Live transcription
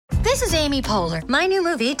This is Amy Poehler. My new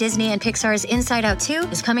movie, Disney and Pixar's Inside Out 2,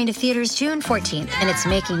 is coming to theaters June 14th, and it's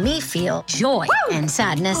making me feel joy and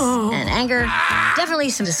sadness and anger, definitely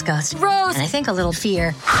some disgust, and I think a little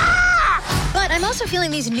fear. But I'm also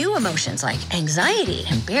feeling these new emotions like anxiety,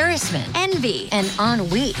 embarrassment, envy, and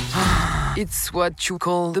ennui. It's what you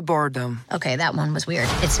call the boredom. Okay, that one was weird.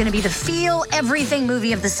 It's gonna be the feel everything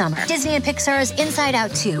movie of the summer. Disney and Pixar's Inside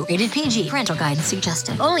Out 2, rated PG, parental guidance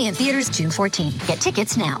suggested. Only in theaters June 14th. Get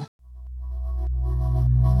tickets now.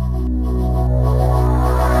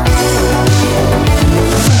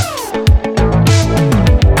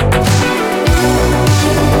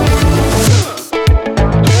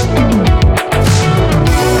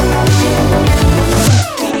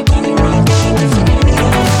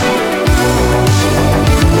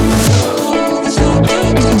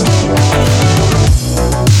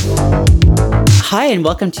 Hi, and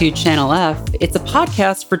welcome to Channel F. It's a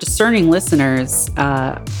podcast for discerning listeners,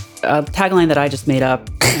 a tagline that I just made up,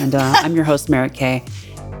 and I'm your host, Merritt K.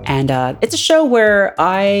 And it's a show where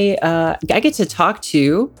I get to talk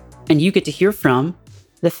to, and you get to hear from,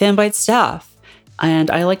 the Fanbyte staff.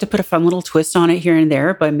 And I like to put a fun little twist on it here and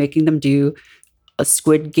there by making them do a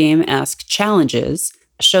Squid Game-esque challenges,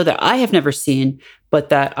 a show that I have never seen, but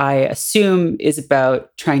that I assume is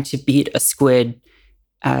about trying to beat a squid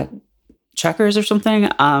at checkers or something.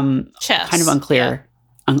 Chess. Kind of unclear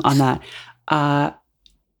on that.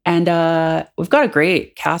 And we've got a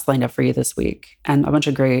great cast lined up for you this week and a bunch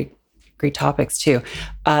of great topics too.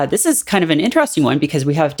 This is kind of an interesting one because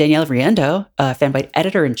we have Danielle Riendeau, Fanbyte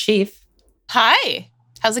editor-in-chief. Hi.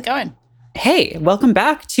 How's it going? Hey, welcome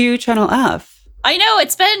back to Channel F. I know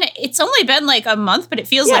it's only been like a month, but it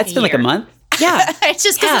feels like it's been like a month. Yeah. It's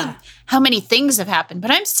just because of how many things have happened.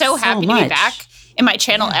 But I'm so happy to be back in my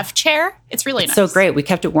Channel F chair. It's really nice. So great. We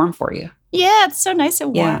kept it warm for you. Yeah, it's so nice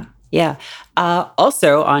and warm. Yeah.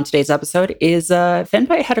 Also on today's episode is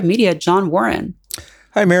Fanbyte head of media, John Warren.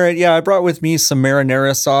 Hi, Merritt. Yeah, I brought with me some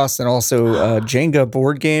marinara sauce and also a Jenga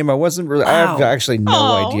board game. I have actually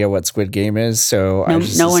no idea what Squid Game is, so I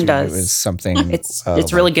just one assumed does. It was something.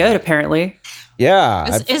 It's really good, apparently.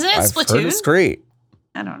 Yeah. Isn't it I've Splatoon? heard it's great.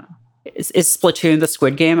 I don't know. Is Splatoon the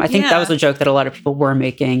Squid Game? I think that was a joke that a lot of people were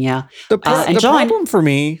making, yeah. The problem for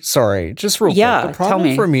me, sorry, just real quick. The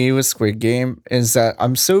problem for me with Squid Game is that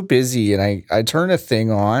I'm so busy and I turn a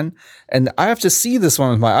thing on and I have to see this one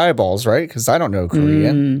with my eyeballs, right? Because I don't know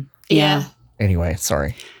Korean. Yeah. Anyway,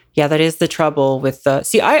 sorry. Yeah, that is the trouble with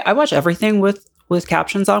I watch everything with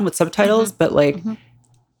captions on, with subtitles, but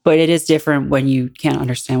but it is different when you can't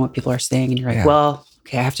understand what people are saying and you're like, well,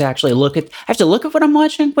 okay, I have to look at what I'm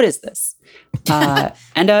watching. What is this?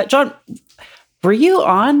 And John, were you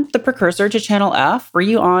on the precursor to Channel F? Were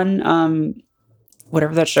you on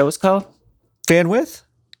whatever that show was called? Fanwidth?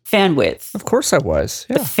 Fanwidth. Of course I was.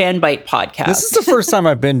 Yeah. The Fanbyte podcast. This is the first time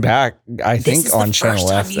I've been back, I think, on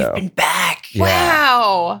Channel F, though. You've been back. Yeah.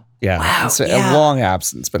 Wow. Yeah. Wow. It's a long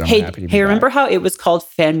absence, but I'm happy to be back. Hey, remember how it was called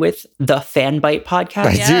Fanwidth, the Fanbyte podcast?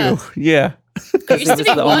 I do. Yeah. Because it was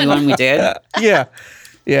the only one we did. Yeah.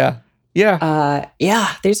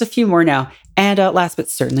 There's a few more now. And last but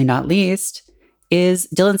certainly not least is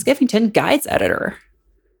Dylan Skiffington, Guides editor.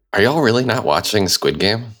 Are y'all really not watching Squid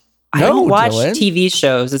Game? I don't watch Dylan. TV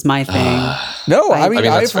shows is my thing. No, I mean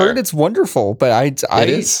I've fair. heard it's wonderful, but I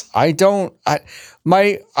don't.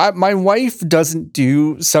 My wife doesn't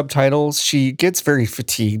do subtitles. She gets very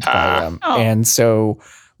fatigued by them, and so.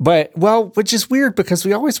 But which is weird because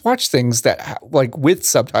we always watch things that like with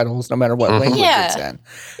subtitles, no matter what language it's in.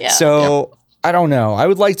 Yeah. So I don't know. I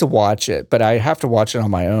would like to watch it, but I have to watch it on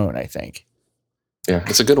my own, I think. Yeah,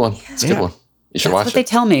 it's a good one. It's a good one. You should watch it.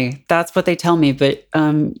 That's what they tell me. But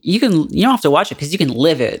you don't have to watch it because you can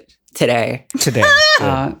live it today.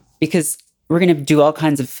 Because we're going to do all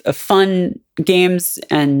kinds of fun games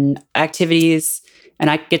and activities, and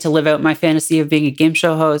I get to live out my fantasy of being a game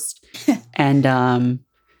show host, and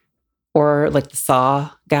or like the Saw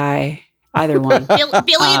guy. Either one. Billy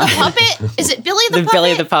the Puppet? Is it Billy the Puppet?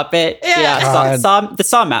 Billy the Puppet. Yeah. The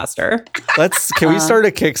Saw Master. Can we start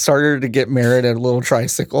a Kickstarter to get Merritt a little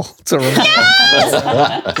tricycle to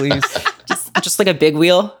run? Please. Just like a big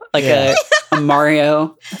wheel, like a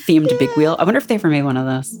Mario themed big wheel. I wonder if they ever made one of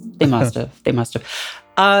those. They must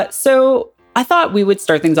have. So I thought we would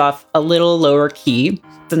start things off a little lower key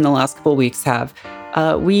than the last couple of weeks have.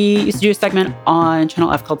 We used to do a segment on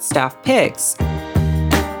Channel F called Staff Picks.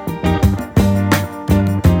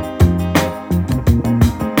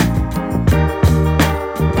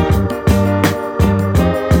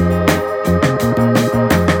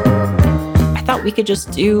 I thought we could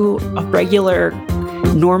just do a regular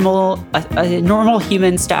normal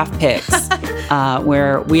human staff picks,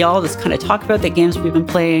 where we all just kind of talk about the games we've been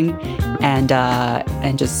playing and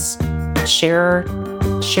just share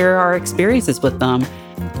our experiences with them.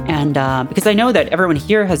 And because I know that everyone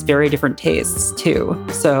here has very different tastes too,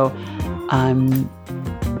 so I'm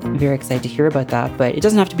very excited to hear about that. But it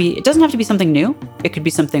doesn't have to be something new. It could be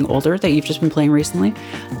something older that you've just been playing recently.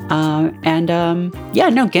 No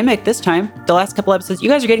gimmick this time. The last couple episodes, you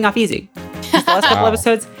guys are getting off easy. The last couple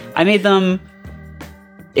episodes, I made them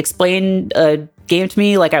explain a game to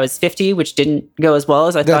me like I was 50, which didn't go as well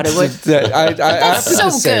as I thought it would. I have to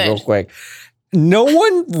just say real quick, no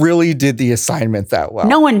one really did the assignment that well.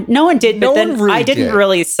 No one did, but then I didn't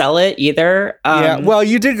really sell it either. Well,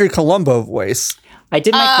 you did your Columbo voice. I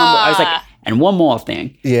did my Columbo. I was like, and one more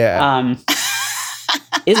thing. Yeah.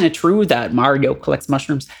 Isn't it true that Mario collects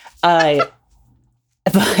mushrooms? But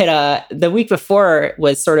the week before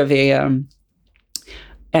was sort of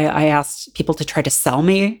I asked people to try to sell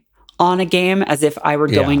me on a game as if I were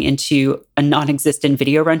going into a non-existent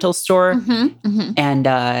video rental store.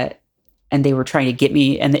 And they were trying to get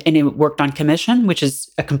me, and it worked on commission, which is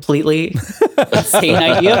a completely insane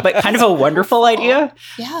idea, but kind of a wonderful idea.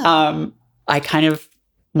 Yeah. I kind of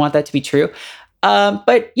want that to be true.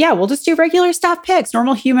 But yeah, we'll just do regular staff picks,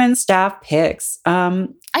 normal human staff picks. I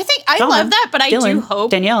think I love that, but I do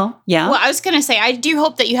hope Danielle. Yeah. Well, I was going to say, I do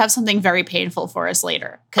hope that you have something very painful for us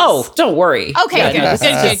later. Oh, don't worry. Okay, good. No.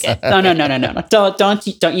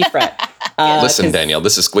 Don't you fret. Listen, Danielle,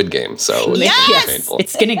 this is Squid Game, so yes! it's painful.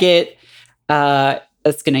 It's gonna get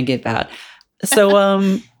bad.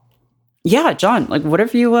 So, yeah, John, like, what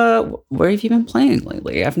have you been playing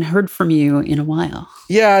lately? I haven't heard from you in a while.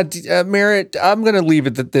 Yeah, Merritt, I'm going to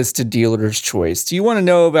leave this to dealer's choice. Do you want to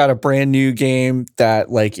know about a brand new game that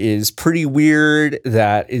is pretty weird,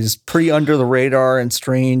 that is pretty under the radar and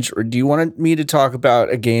strange? Or do you want me to talk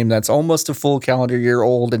about a game that's almost a full calendar year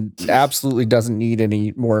old and absolutely doesn't need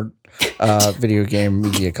any more video game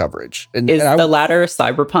media coverage? Is the latter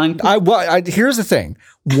Cyberpunk? Here's the thing.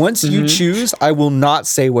 Once you choose, I will not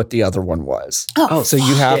say what the other one was. So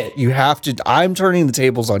you have to. I'm turning the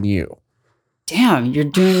tables on you. Damn, you're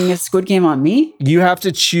doing a Squid Game on me? You have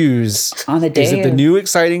to choose on the day. Is it the new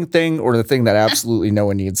exciting thing or the thing that absolutely no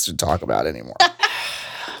one needs to talk about anymore?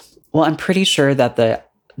 Well, I'm pretty sure that the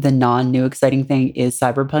non-new exciting thing is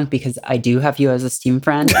Cyberpunk, because I do have you as a Steam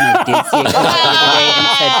friend, and I did see it the other day and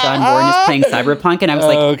said John Bourne is playing Cyberpunk, and I was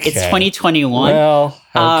like, it's 2021. Well,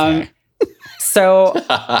 okay. So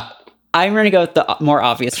I'm going to go with the more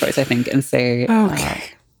obvious choice, I think, and say,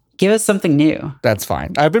 give us something new. That's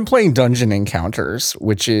fine. I've been playing Dungeon Encounters,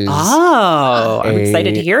 which is... I'm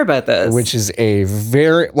excited to hear about this. Which is a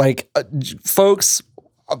very, folks...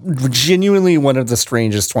 genuinely one of the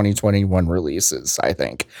strangest 2021 releases, I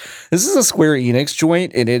think. This is a Square Enix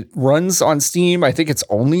joint, and it runs on Steam. I think it's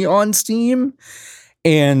only on Steam.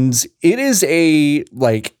 And it is a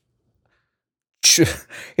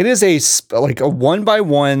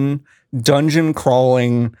one-by-one dungeon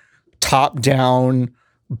crawling top-down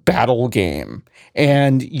battle game.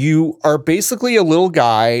 And you are basically a little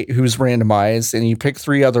guy who's randomized, and you pick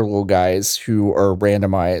 3 other little guys who are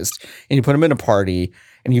randomized, and you put them in a party,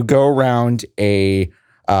 and you go around a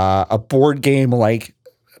board game like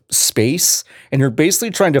space, and you're basically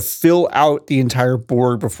trying to fill out the entire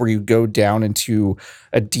board before you go down into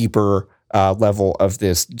a deeper level of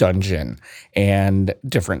this dungeon. And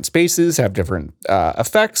different spaces have different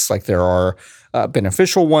effects. Like there are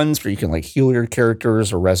beneficial ones where you can heal your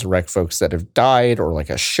characters or resurrect folks that have died, or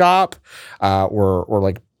a shop,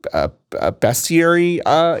 or bestiary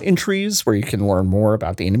entries where you can learn more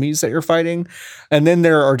about the enemies that you're fighting. And then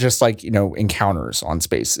there are just encounters on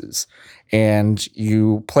spaces, and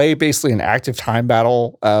you play basically an active time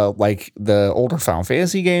battle like the older Final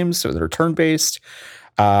Fantasy games, so they're turn-based.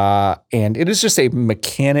 And it is just a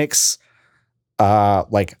mechanics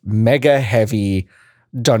mega heavy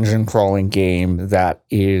dungeon crawling game that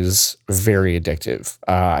is very addictive.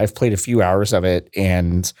 I've played a few hours of it,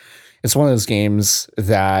 and it's one of those games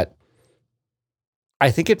that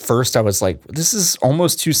I think at first I was like, this is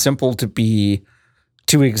almost too simple to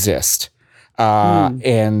exist.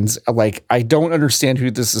 And I don't understand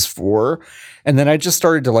who this is for. And then I just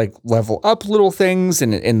started to level up little things,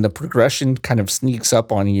 and the progression kind of sneaks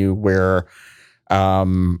up on you where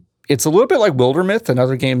it's a little bit like Wildermyth,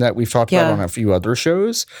 another game that we've talked about on a few other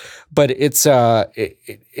shows. But it's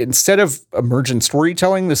instead of emergent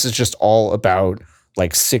storytelling, this is just all about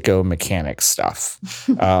sicko mechanic stuff.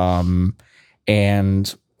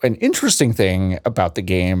 And an interesting thing about the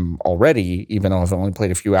game already, even though I've only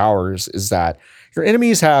played a few hours, is that your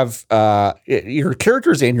enemies have your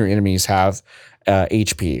characters and your enemies have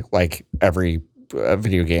HP, like every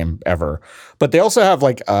video game ever. But they also have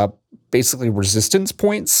like basically resistance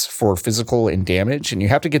points for physical and damage, and you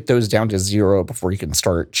have to get those down to 0 before you can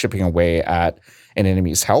start chipping away at an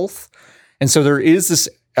enemy's health. And so there is this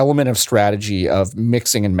element of strategy of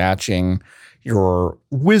mixing and matching your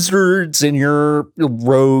wizards and your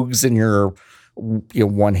rogues and your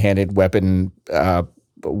one-handed weapon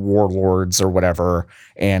warlords or whatever,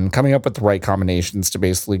 and coming up with the right combinations to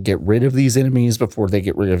basically get rid of these enemies before they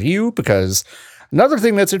get rid of you. Because another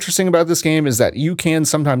thing that's interesting about this game is that you can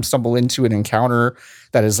sometimes stumble into an encounter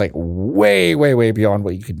that is like way, way, way beyond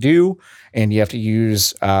what you can do, and you have to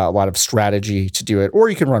use a lot of strategy to do it, or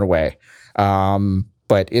you can run away.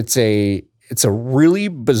 But it's a really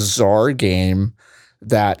bizarre game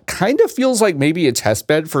that kind of feels like maybe a test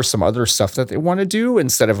bed for some other stuff that they want to do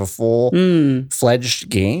instead of a full-fledged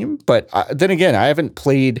game. But then again, I haven't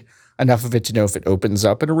played enough of it to know if it opens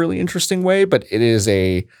up in a really interesting way, but it is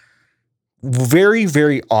a very,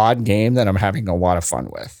 very odd game that I'm having a lot of fun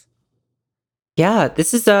with. Yeah,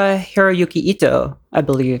 this is Hiroyuki Ito, I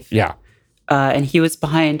believe. Yeah. And he was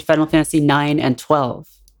behind Final Fantasy 9 and 12.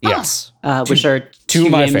 Yes. Which are two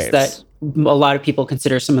games faves that a lot of people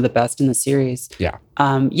consider some of the best in the series. Yeah.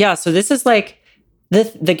 So this is like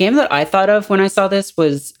the game that I thought of when I saw this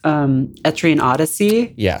was Etrian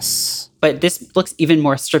Odyssey. Yes. But this looks even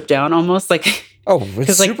more stripped down almost like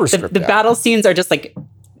it's super stripped down. The battle scenes are just like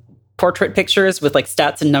portrait pictures with like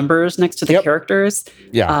stats and numbers next to the characters.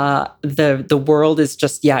 Yeah. The world is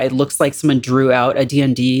just it looks like someone drew out a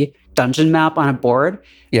D&D dungeon map on a board.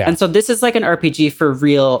 Yeah. And so this is like an RPG for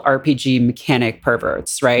real RPG mechanic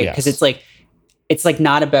perverts, right? Because it's like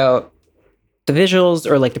not about the visuals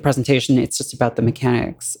or like the presentation. It's just about the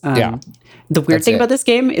mechanics. The weird thing about this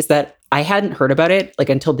game is that I hadn't heard about it like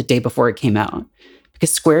until the day before it came out,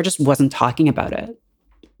 because Square just wasn't talking about it.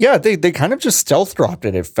 Yeah, they kind of just stealth dropped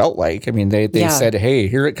it, it felt like. I mean, they said, hey,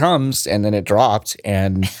 here it comes, and then it dropped.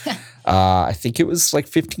 And I think it was like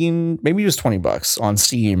 15, maybe it was $20 on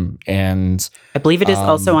Steam. And I believe it is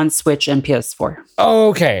also on Switch and PS4. Oh,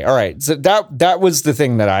 okay. All right. So that was the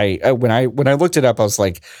thing that when I looked it up, I was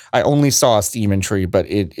like, I only saw a Steam entry, but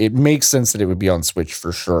it makes sense that it would be on Switch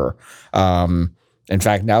for sure. In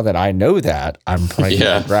fact, now that I know that, I'm probably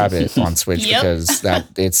going to grab it on Switch because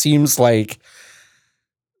it seems like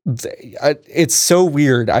it's so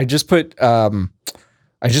weird. I just put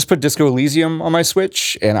Disco Elysium on my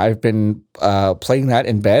Switch, and I've been playing that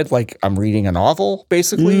in bed like I'm reading a novel,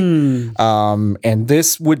 basically. And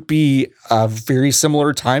this would be a very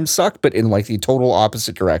similar time suck, but in like the total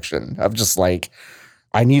opposite direction of just like,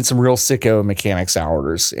 I need some real sicko mechanics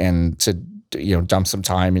hours and to dump some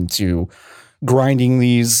time into grinding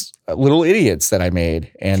these little idiots that I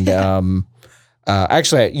made. And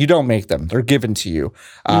actually, you don't make them; they're given to you.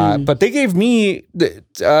 But they gave me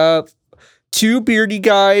two beardy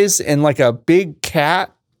guys and like a big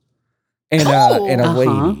cat and a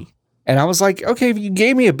lady. And I was like, okay, if you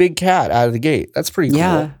gave me a big cat out of the gate, that's pretty cool.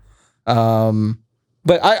 Yeah.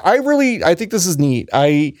 But I think this is neat.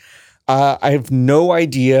 I have no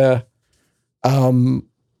idea.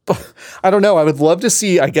 I don't know. I would love to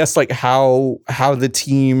see, I guess, like how the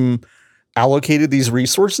team allocated these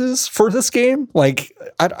resources for this game. Like,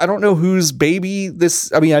 I don't know whose baby this,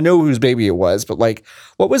 I mean, I know whose baby it was, but like,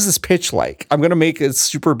 what was this pitch like? I'm going to make a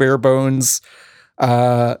super bare bones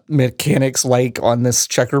mechanics like on this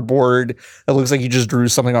checkerboard. It looks like you just drew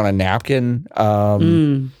something on a napkin.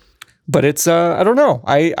 But it's, I don't know.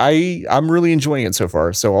 I'm really enjoying it so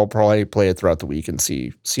far. So I'll probably play it throughout the week and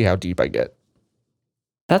see how deep I get.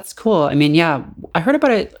 That's cool. I mean, yeah, I heard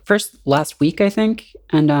about it first last week, I think.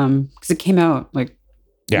 And because it came out like,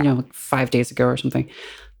 like 5 days ago or something.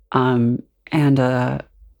 Yeah,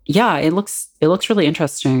 it looks really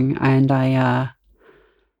interesting. And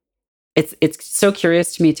it's so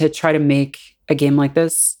curious to me to try to make a game like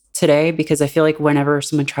this today, because I feel like whenever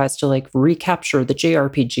someone tries to like recapture the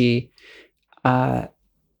JRPG,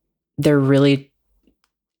 they're really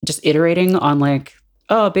just iterating on like,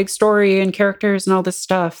 oh, big story and characters and all this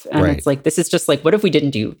stuff. And it's like, this is just like, what if we didn't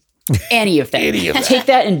do any of that? Take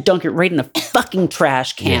that and dunk it right in the fucking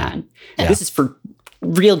trash can. Yeah. This is for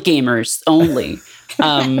real gamers only.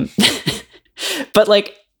 But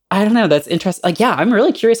like, I don't know. That's interesting. Like, yeah, I'm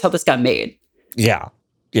really curious how this got made. Yeah.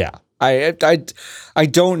 Yeah. I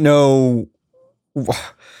don't know.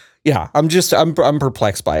 Yeah, I'm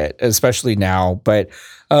perplexed by it, especially now. But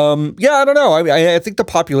yeah, I don't know. I think the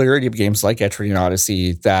popularity of games like Etrian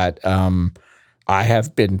Odyssey that I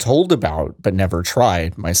have been told about but never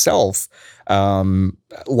tried myself,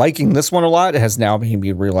 liking this one a lot has now made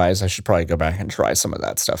me realize I should probably go back and try some of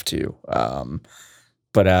that stuff too.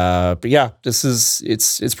 But yeah,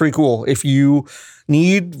 it's pretty cool. If you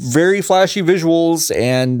need very flashy visuals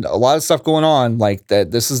and a lot of stuff going on like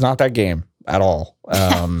that, this is not that game at all.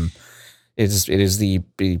 It is the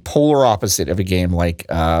polar opposite of a game like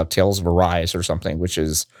Tales of Arise or something, which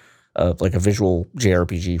is like a visual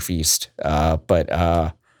JRPG feast. But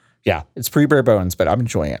yeah, it's pretty bare bones, but I'm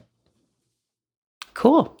enjoying it.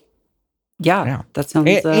 Cool. Yeah. That sounds.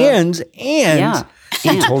 And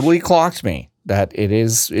you totally clocked me that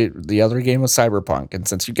the other game was Cyberpunk, and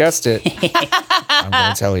since you guessed it, I'm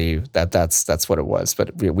going to tell you that's what it was.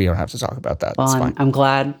 But we don't have to talk about that. Well, it's fine. I'm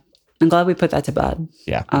glad we put that to bed.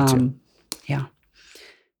 Yeah. Me too.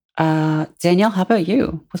 Yeah. Danielle, how about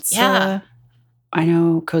you? I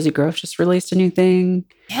know Cozy Grove just released a new thing.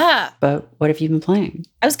 Yeah. But what have you been playing?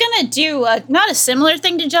 I was going to do not a similar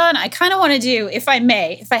thing to John. I kind of want to do, if I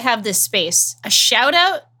have this space, a shout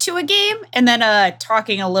out to a game and then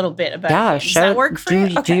talking a little bit about it. Does that work for you?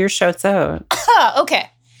 Do your shouts out. Okay.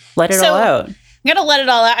 Let it all out. I'm going to let it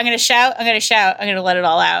all out. I'm going to shout. I'm going to let it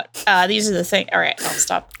all out. These are the things. All right, I'll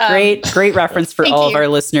stop. Great reference for all of our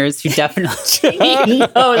listeners who definitely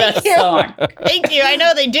know that song. Thank you. I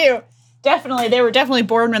know they do. Definitely. They were definitely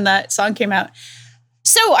born when that song came out.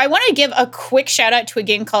 So I want to give a quick shout out to a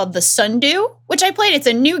game called The Sundew, which I played. It's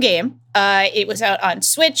a new game. It was out on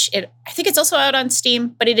Switch. I think it's also out on Steam,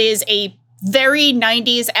 but it is a very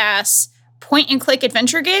 90s ass point and click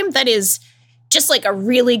adventure game that is just like a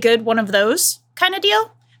really good one of those kind of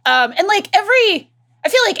deal. And like I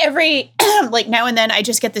feel like every like now and then I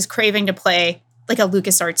just get this craving to play like a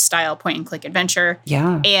LucasArts style point and click adventure.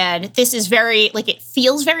 Yeah. And this is very like, it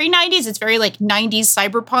feels very 90s. It's very like 90s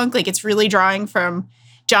cyberpunk. Like it's really drawing from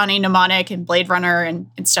Johnny Mnemonic and Blade Runner and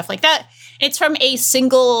stuff like that. It's from a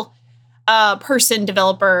single person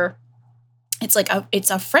developer. It's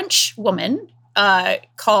a French woman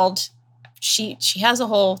called, she has a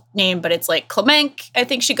whole name, but it's like Clemenc, I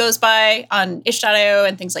think she goes by on itch.io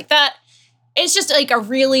and things like that. It's just like a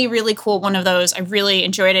really, really cool one of those. I really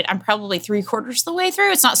enjoyed it. I'm probably 3/4 of the way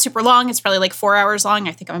through. It's not super long. It's probably like 4 hours long.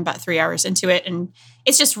 I think I'm about 3 hours into it. And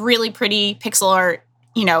it's just really pretty pixel art,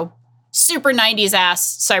 super 90s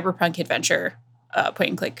ass cyberpunk adventure point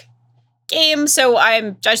and click game. So I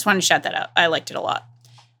just wanted to shout that out. I liked it a lot.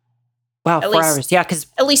 Wow, 4 hours. Yeah, because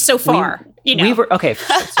at least so far, we were okay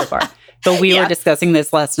so far. But we were discussing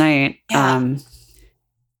this last night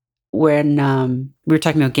when we were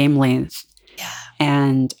talking about game length. Yeah.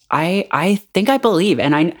 And I think I believe,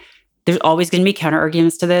 and there's always going to be counter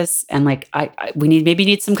arguments to this, and like we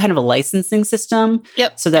need some kind of a licensing system.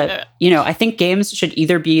 Yep. So that I think games should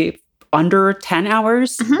either be under 10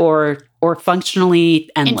 hours or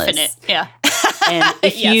functionally endless. Infinite. Yeah. And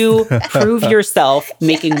if you prove yourself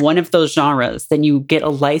making one of those genres, then you get a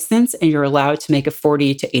license and you're allowed to make a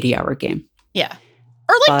 40 to 80 hour game. Yeah.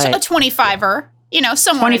 Or like a 25er,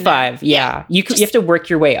 somewhere 25. Yeah. You have to work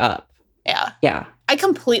your way up. Yeah. Yeah. I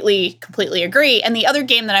completely agree. And the other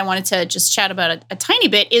game that I wanted to just chat about a tiny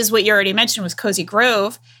bit is what you already mentioned was Cozy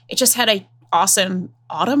Grove. It just had a awesome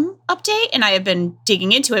autumn update and I have been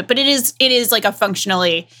digging into it, but it is like a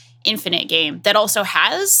functionally infinite game that also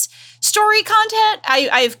has story content.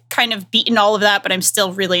 I've kind of beaten all of that, but I'm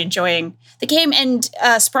still really enjoying the game. And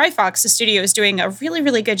Spry Fox, the studio, is doing a really,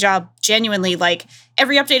 really good job. Genuinely, like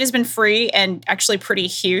every update has been free and actually pretty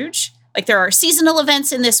huge. Like there are seasonal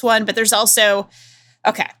events in this one, but there's also,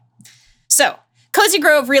 so Cozy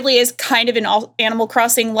Grove really is kind of an Animal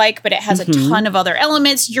Crossing-like, but it has a ton of other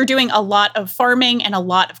elements. You're doing a lot of farming and a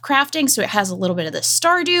lot of crafting, so it has a little bit of the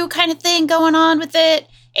Stardew kind of thing going on with it.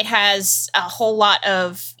 It has a whole lot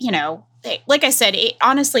of, like I said, it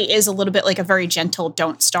honestly is a little bit like a very gentle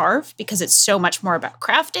Don't Starve because it's so much more about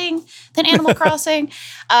crafting than Animal Crossing.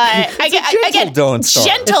 Don't Starve.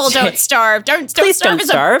 Gentle Don't Starve. Don't Starve is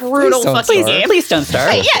a brutal fucking game. Please don't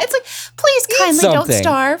starve. Yeah, it's like, please kindly don't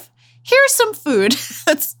starve. Here's some food.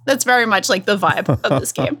 That's very much like the vibe of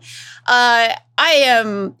this game.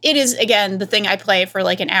 It is, again, the thing I play for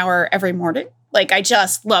like an hour every morning. Like, I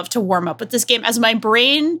just love to warm up with this game. As my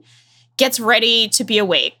brain gets ready to be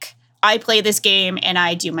awake, I play this game and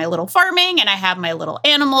I do my little farming and I have my little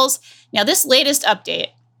animals. Now, this latest update,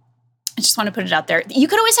 I just want to put it out there. You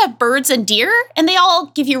could always have birds and deer and they all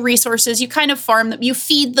give you resources. You kind of farm them, you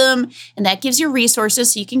feed them, and that gives you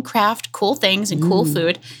resources so you can craft cool things and cool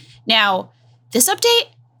food. Now, this update,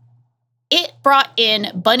 it brought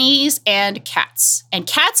in bunnies and cats. And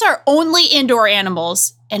cats are only indoor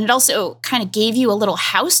animals. And it also kind of gave you a little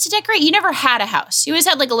house to decorate. You never had a house. You always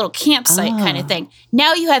had like a little campsite kind of thing.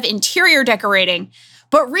 Now you have interior decorating.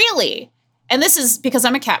 But really, and this is because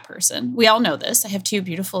I'm a cat person. We all know this. I have two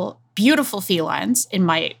beautiful, beautiful felines in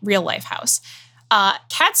my real life house.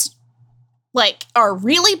 cats like are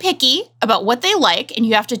really picky about what they like, and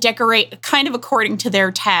you have to decorate kind of according to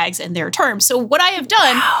their tags and their terms. So what I have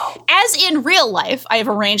done, as in real life, I have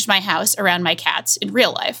arranged my house around my cats in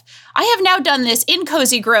real life. I have now done this in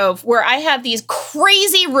Cozy Grove, where I have these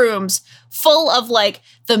crazy rooms full of like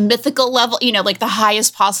the mythical level, you know, like the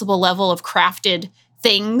highest possible level of crafted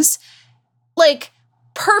things, like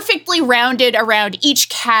perfectly rounded around each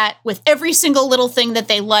cat with every single little thing that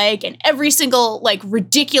they like and every single like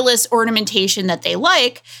ridiculous ornamentation that they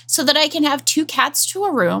like, so that I can have 2 cats to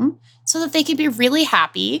a room so that they can be really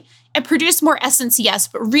happy and produce more essence. Yes,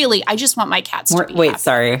 but really, I just want my cats to be happy.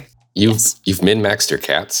 Sorry. You've min-maxed your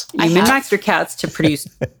cats? You min-maxed your cats to produce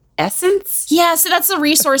essence? Yeah, so that's the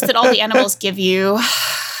resource that all the animals give you.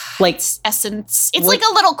 Like essence. It's like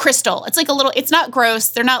a little crystal. It's like a little, it's not gross.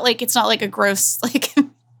 They're not like, it's not like a gross, like.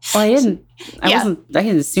 Well, I didn't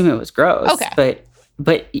assume it was gross. Okay.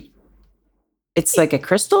 But it's like a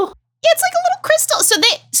crystal? Yeah, it's like a little crystal.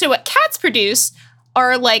 So what cats produce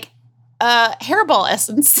are like hairball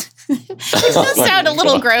essence. Which does sound a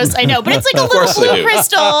little gross, I know, but it's like a little blue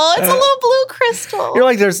crystal. It's a little blue crystal. You're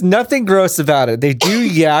like, there's nothing gross about it. They do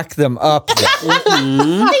yak them up. They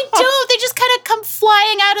do. They just kind of come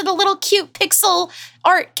flying out of the little cute pixel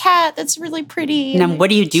art cat that's really pretty. Now, what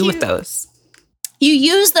do you do with those? You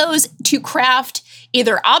use those to craft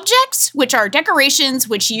either objects, which are decorations,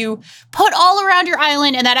 which you put all around your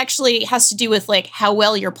island. And that actually has to do with like how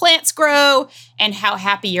well your plants grow and how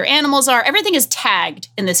happy your animals are. Everything is tagged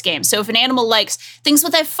in this game. So if an animal likes things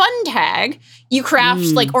with a fun tag, you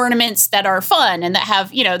craft like ornaments that are fun and that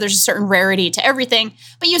have, you know, there's a certain rarity to everything,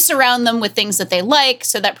 but you surround them with things that they like.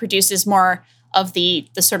 So that produces more of the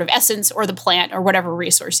sort of essence or the plant or whatever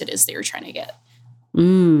resource it is that you're trying to get.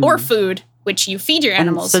 Or food, which you feed your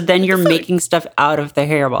animals. And so then you're making stuff out of the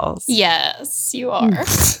hairballs. Yes, you are.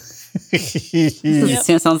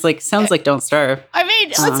 Sounds like Don't Starve. I mean,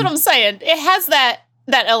 that's what I'm saying. It has that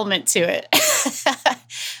element to it.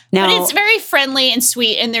 Now, but it's very friendly and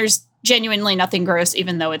sweet, and there's genuinely nothing gross,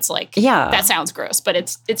 even though it's like, that sounds gross, but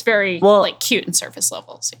it's very like cute and surface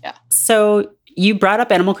level. So yeah. So you brought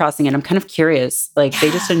up Animal Crossing, and I'm kind of curious. Like, they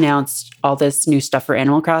just announced all this new stuff for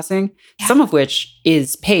Animal Crossing, some of which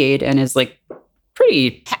is paid and is like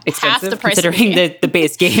pretty expensive, considering that the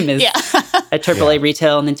base game is a AAA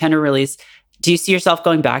retail Nintendo release. Do you see yourself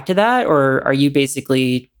going back to that, or are you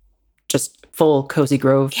basically just full Cozy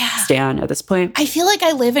Grove stan at this point? I feel like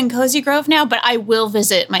I live in Cozy Grove now, but I will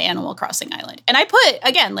visit my Animal Crossing island. And I put,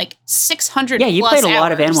 again, like 600 you plus played a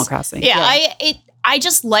lot of hours. Animal Crossing. I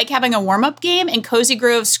just like having a warm-up game, and Cozy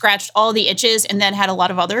Grove scratched all the itches and then had a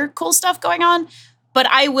lot of other cool stuff going on. But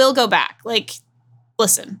I will go back. Like,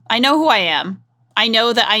 listen, I know who I am. I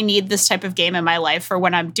know that I need this type of game in my life for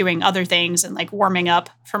when I'm doing other things and like warming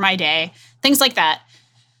up for my day, things like that.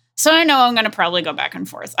 So I know I'm going to probably go back and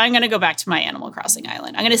forth. I'm going to go back to my Animal Crossing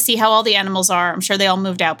island. I'm going to see how all the animals are. I'm sure they all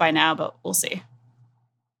moved out by now, but we'll see.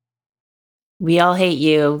 We all hate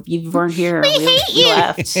you. You weren't here. We hate you.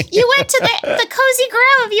 Left. You went to the Cozy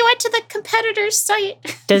Grove. You went to the competitor's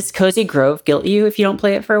site. Does Cozy Grove guilt you if you don't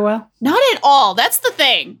play it for a while? Not at all. That's the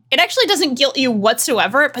thing. It actually doesn't guilt you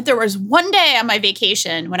whatsoever. But there was one day on my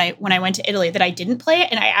vacation when I went to Italy that I didn't play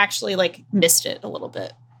it, and I actually like missed it a little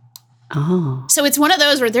bit. Oh. So it's one of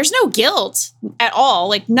those where there's no guilt at all.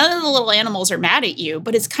 Like, none of the little animals are mad at you,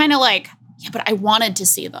 but it's kind of like, yeah, but I wanted to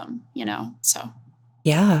see them, you know? So.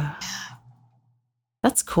 Yeah.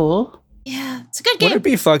 That's cool. Yeah, it's a good game. Would it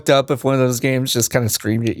be fucked up if one of those games just kind of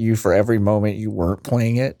screamed at you for every moment you weren't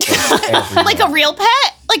playing it? Like a real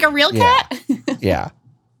pet? Like a real cat? Yeah.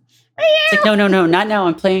 It's like, no, not now.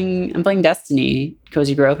 I'm playing Destiny,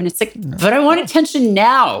 Cozy Grove. And it's like, but I want attention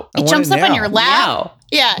now. It jumps up on your lap. Now.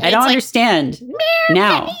 Yeah. I don't understand.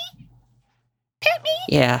 Now. Pet me.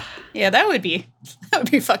 Yeah. Yeah, that would be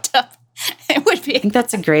fucked up. It would be. I think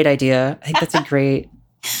that's a great idea. I think that's a great,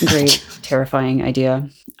 terrifying idea.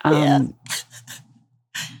 And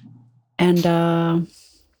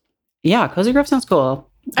Cozy Grove sounds cool.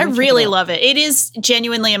 I really love it. It is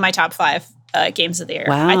genuinely in my top 5 games of the year.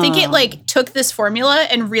 Wow. I think it like took this formula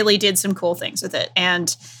and really did some cool things with it.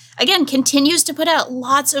 And again, continues to put out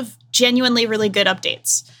lots of genuinely really good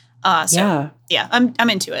updates. I'm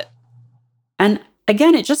into it. And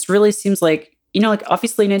again, it just really seems like, you know, like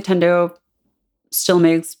obviously Nintendo still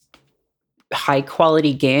makes high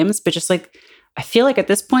quality games, but just like, I feel like at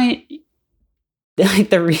this point, like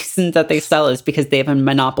the reason that they sell is because they have a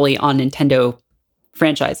monopoly on Nintendo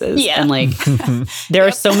franchises. Yeah. And like, there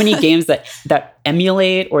are so many games that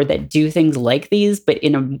emulate or that do things like these, but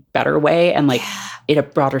in a better way and like in a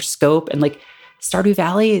broader scope. And like Stardew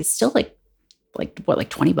Valley is still like what, like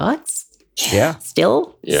 $20? Yeah.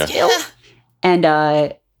 Still. And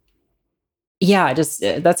just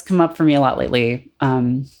that's come up for me a lot lately.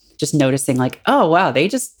 Just noticing like, oh wow, they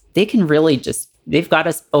can really they've got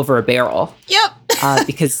us over a barrel. Yep.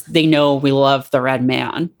 Because they know we love the red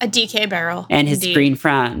man. A DK barrel. And his green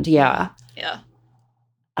friend. Yeah. Yeah.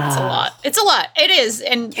 It's a lot. It's a lot. It is.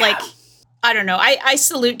 And like, I don't know. I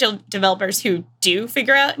salute developers who do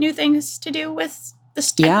figure out new things to do with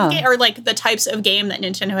this type of game, or like the types of game that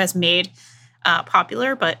Nintendo has made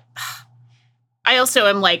popular. But I also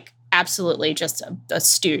am like absolutely just a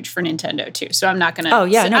stooge for Nintendo too. So I'm not gonna. Oh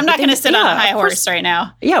yeah, I'm not gonna sit on a high horse right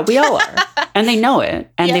now. Yeah, we all are, and they know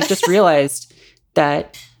it, and they've just realized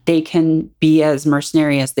that they can be as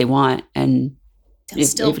mercenary as they want, and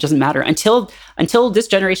it doesn't matter until this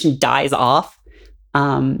generation dies off.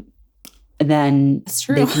 Then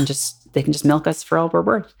they can just milk us for all we're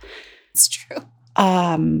worth. It's true.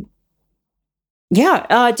 Dylan,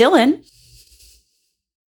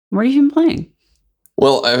 what have you been playing?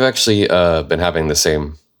 Well, I've actually been having the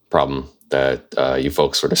same problem that you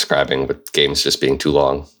folks were describing with games just being too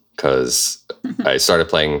long, because I started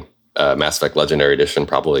playing Mass Effect Legendary Edition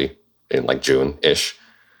probably in like June-ish,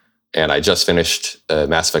 and I just finished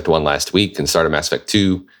Mass Effect 1 last week and started Mass Effect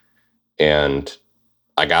 2, and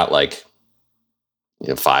I got like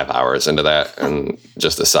 5 hours into that and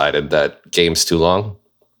just decided that game's too long,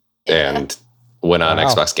 and went on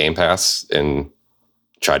Xbox Game Pass and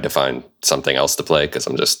tried to find something else to play because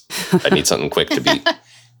I need something quick to beat.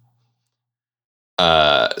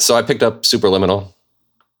 So I picked up Superliminal.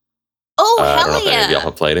 Oh, I don't know if any of y'all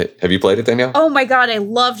have played it. Have you played it, Danielle? Oh my God, I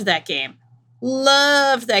loved that game.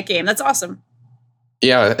 Loved that game. That's awesome.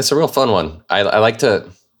 Yeah, it's a real fun one. I like to,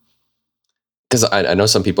 because I know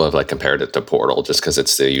some people have like compared it to Portal just because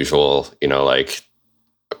it's the usual, like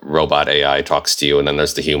robot AI talks to you and then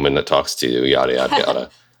there's the human that talks to you, yada, yada, yada.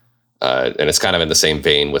 And it's kind of in the same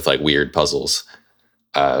vein with like weird puzzles.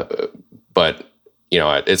 But,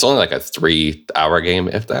 it's only like a 3-hour game,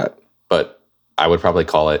 if that. But I would probably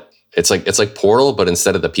call it, it's like Portal, but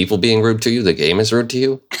instead of the people being rude to you, the game is rude to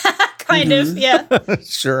you. Kind of, yeah.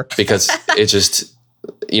 Sure. Because it just,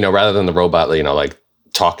 rather than the robot, like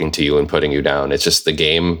talking to you and putting you down, it's just the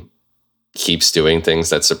game keeps doing things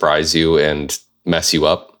that surprise you and mess you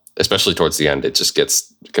up. Especially towards the end, it just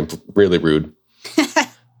gets really rude.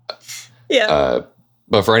 Yeah.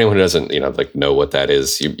 But for anyone who doesn't, know what that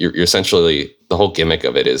is, you're essentially, the whole gimmick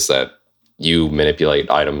of it is that you manipulate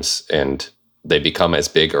items and they become as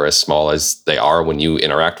big or as small as they are when you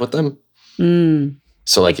interact with them. Mm.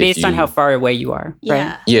 So like based on how far away you are,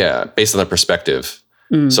 right? Yeah, based on the perspective.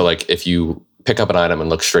 So like if you pick up an item and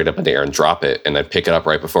look straight up in the air and drop it and then pick it up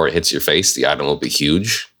right before it hits your face, the item will be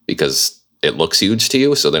huge because it looks huge to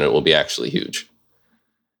you. So then it will be actually huge.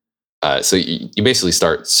 So you basically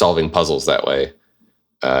start solving puzzles that way.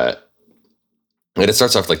 And it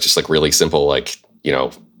starts off like just like really simple, like,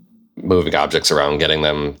 moving objects around, getting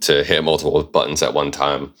them to hit multiple buttons at one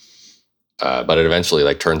time. But it eventually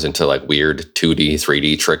like turns into like weird 2D,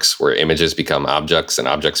 3D tricks where images become objects and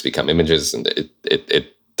objects become images. And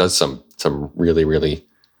it does some really, really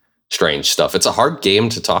strange stuff. It's a hard game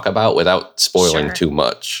to talk about without spoiling too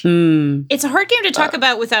much. It's a hard game to talk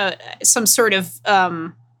about without some sort of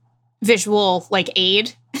visual like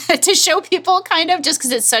aid to show people, kind of, just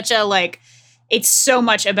because it's such a like, it's so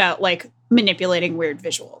much about like manipulating weird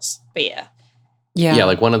visuals. But yeah,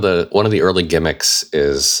 like one of the early gimmicks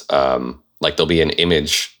is like there'll be an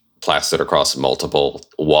image plastered across multiple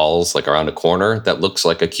walls, like around a corner that looks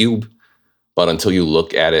like a cube, but until you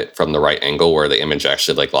look at it from the right angle where the image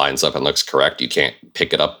actually like lines up and looks correct, you can't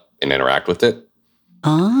pick it up and interact with it.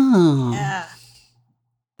 Oh, yeah.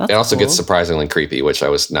 It also gets surprisingly creepy, which I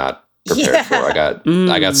was not prepared for.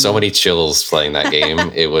 I got so many chills playing that game.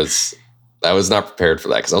 I was not prepared for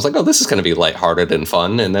that because I was like, oh, this is going to be lighthearted and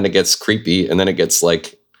fun. And then it gets creepy. And then it gets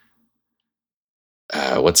like,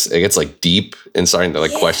 it gets like deep and starting to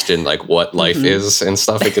like question like what life is and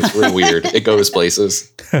stuff. It gets really weird. It goes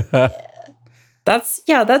places. That's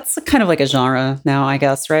kind of like a genre now, I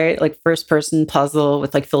guess, right? Like first person puzzle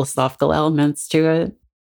with like philosophical elements to it.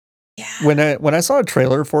 Yeah. When I saw a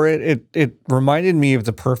trailer for it, it reminded me of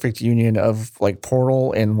the perfect union of like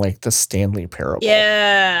Portal and like the Stanley Parable.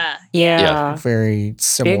 Yeah. Very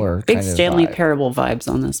similar. Big Stanley Parable vibes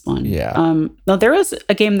on this one. Yeah. Now there was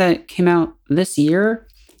a game that came out this year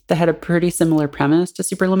that had a pretty similar premise to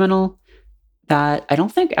Superliminal that I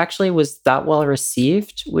don't think actually was that well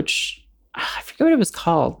received, which I forget what it was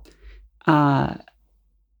called.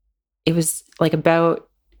 It was like about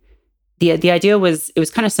the idea was, it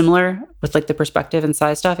was kind of similar with like the perspective and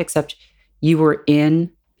size stuff, except you were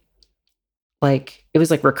in like, it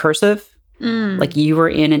was like recursive. Like you were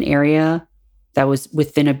in an area that was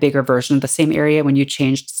within a bigger version of the same area. When you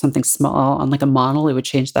changed something small on like a model, it would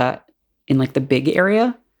change that in like the big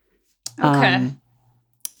area. Okay.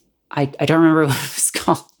 I don't remember what it was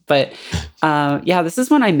called, but yeah, this is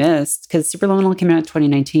one I missed because Superliminal came out in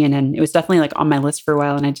 2019 and it was definitely like on my list for a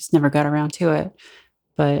while and I just never got around to it.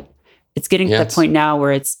 But it's getting to that point now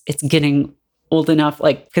where it's getting old enough.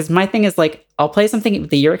 Like, because my thing is like, I'll play something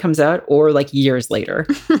the year it comes out or like years later,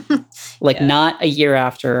 like not a year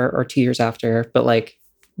after or 2 years after, but like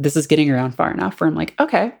this is getting around far enough where I'm like,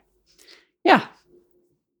 okay, yeah.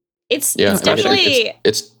 It's definitely.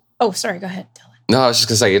 It's. Oh, sorry. Go ahead. Dylan. No, I was just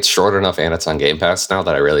gonna say it's short enough and it's on Game Pass now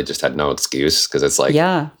that I really just had no excuse because it's like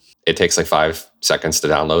it takes like 5 seconds to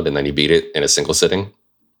download and then you beat it in a single sitting,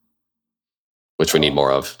 which we need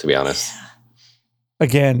more of, to be honest.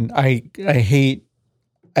 Again, I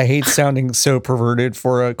hate sounding so perverted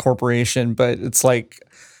for a corporation, but it's like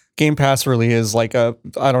Game Pass really is like a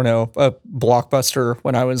Blockbuster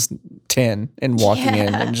when I was 10 and walking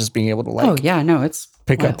in and just being able to like it's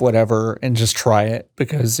pick up whatever and just try it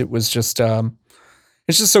because it was just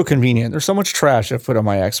it's just so convenient. There's so much trash I've put on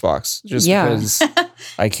my Xbox just because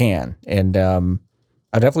I can. And I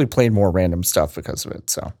definitely played more random stuff because of it.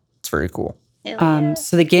 So it's very cool.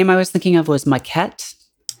 So the game I was thinking of was Maquette.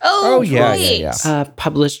 Oh yeah.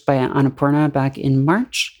 Published by Annapurna back in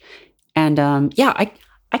March. And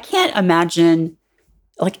I can't imagine,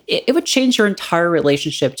 like, it would change your entire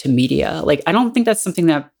relationship to media. Like, I don't think that's something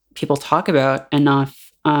that people talk about enough,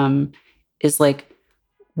 is like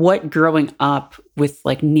what growing up with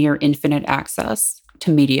like near infinite access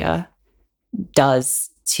to media does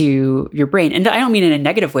to your brain. And I don't mean in a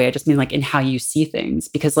negative way. I just mean like in how you see things.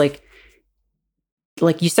 Because like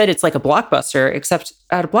you said, it's like a Blockbuster, except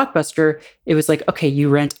at a Blockbuster, it was like, okay, you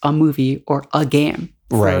rent a movie or a game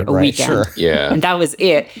for a weekend. Sure. Yeah. And that was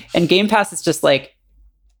it. And Game Pass is just like,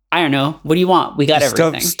 I don't know. What do you want? We got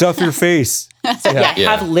everything. Stuff your face. So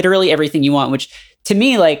have literally everything you want, which to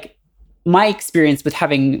me, like my experience with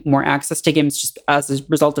having more access to games just as a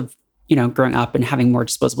result of, growing up and having more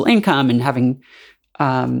disposable income and having,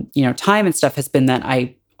 time and stuff has been that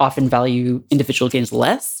I often value individual games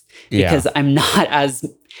less because I'm not as,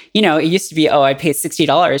 it used to be, I pay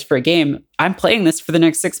 $60 for a game. I'm playing this for the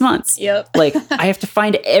next 6 months. Yep. Like I have to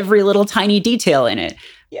find every little tiny detail in it.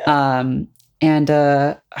 Yep. I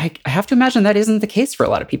have to imagine that isn't the case for a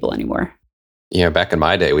lot of people anymore. Yeah, back in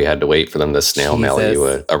my day, we had to wait for them to snail mail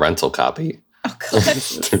you a rental copy. Oh, God.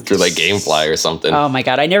 Through like GameFly or something. Oh my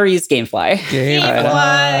God, I never used GameFly.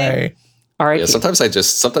 GameFly. All right. Yeah, sometimes I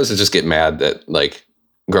just get mad that like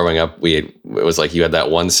growing up, it was like you had that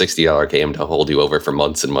one $60 game to hold you over for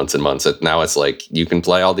months and months and months. Now it's like you can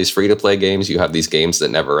play all these free-to-play games. You have these games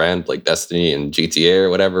that never end, like Destiny and GTA or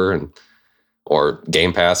whatever, or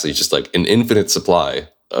Game Pass. It's just like an infinite supply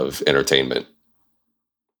of entertainment.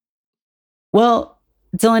 Well,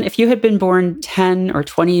 Dylan, if you had been born 10 or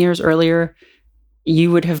 20 years earlier,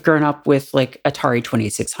 you would have grown up with like Atari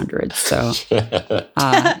 2600. So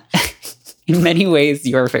in many ways,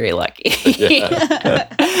 you're very lucky.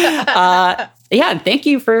 Thank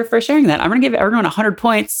you for sharing that. I'm going to give everyone 100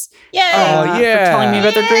 points. Yay! For telling me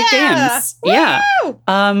about their great games. Woo! Yeah.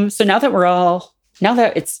 So now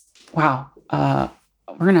that it's, we're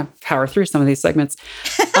going to power through some of these segments.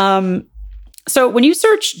 So when you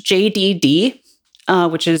search JDD,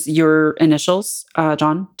 which is your initials,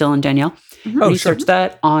 John, Dylan, Danielle, when you search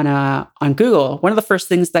that on Google, one of the first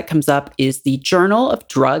things that comes up is the Journal of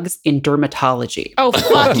Drugs in Dermatology. Oh,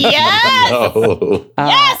 fuck yes! No.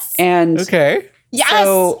 Yes! And yes!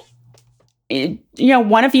 So,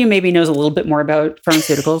 one of you maybe knows a little bit more about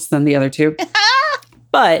pharmaceuticals than the other two.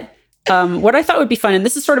 But what I thought would be fun, and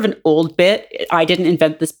this is sort of an old bit. I didn't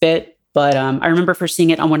invent this bit, but I remember first seeing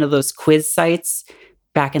it on one of those quiz sites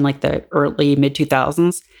back in like the early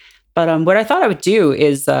mid-2000s. But what I thought I would do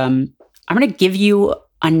is I'm going to give you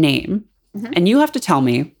a name, and you have to tell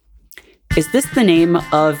me, is this the name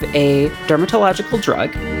of a dermatological drug,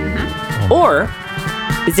 or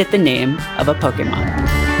is it the name of a Pokemon?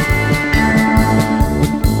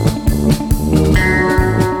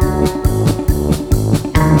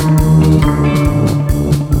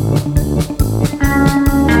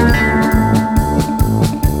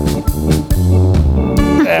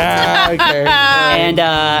 Okay. And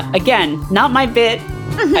again, not my bit.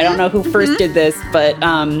 I don't know who first did this, but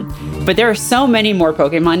there are so many more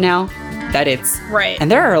Pokemon now that it's right.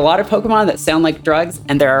 And there are a lot of Pokemon that sound like drugs,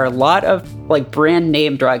 and there are a lot of like brand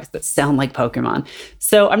name drugs that sound like Pokemon.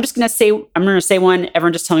 So I'm going to say one.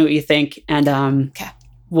 Everyone, just tell me what you think, and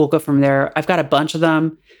we'll go from there. I've got a bunch of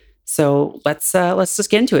them, So let's just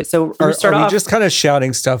get into it. So we're gonna start are we off. just kind of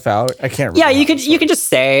shouting stuff out? I can't. Yeah, remember. you can just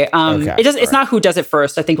say. Okay, It's not who does it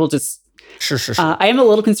first. I think we'll just. Sure. I am a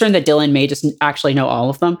little concerned that Dylan may just actually know all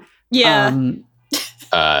of them. Yeah.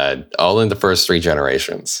 All in the first 3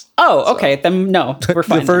 generations. Okay. Then no, we're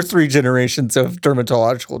fine. The first 3 generations of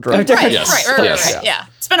dermatological drugs. right, Yes. right. Yes. Yeah.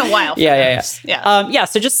 It's been a while. Yeah. Yeah.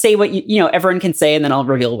 So just say what everyone can say, and then I'll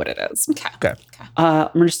reveal what it is. Okay. I'm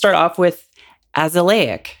going to start off with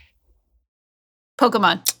Azalaic.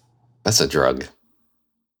 Pokemon. That's a drug.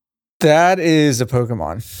 That is a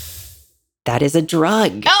Pokemon. That is a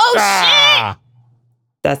drug. Oh, shit!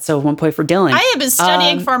 That's a 1 point for Dylan. I have been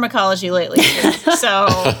studying pharmacology lately. So,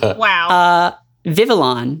 wow.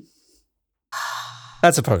 Vivillon.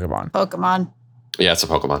 That's a Pokemon. Pokemon. Yeah, it's a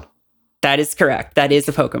Pokemon. That is correct. That is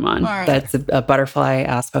a Pokemon. All right. That's a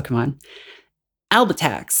butterfly-ass Pokemon.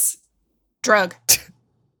 Albatax. Drug.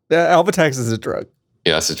 Albatax is a drug.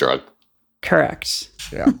 Yeah, that's a drug. Correct.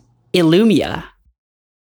 Yeah. Illumia.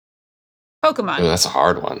 Pokemon. Ooh, that's a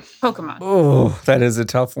hard one. Pokemon. Oh, that is a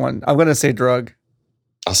tough one. I'm going to say drug.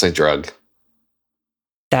 I'll say drug.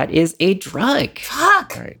 That is a drug.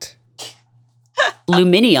 Fuck. All right.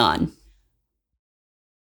 Luminion.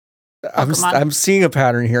 Pokemon. I'm seeing a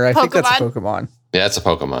pattern here. I think that's a Pokemon. Yeah, it's a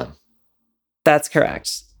Pokemon. That's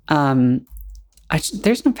correct.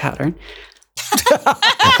 There's no pattern.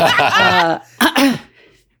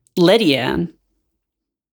 Ledian.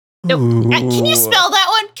 No, can you spell that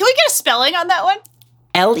one? Can we get a spelling on that one?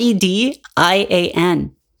 Ledian.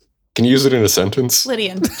 Can you use it in a sentence?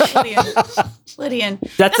 Lydian. That's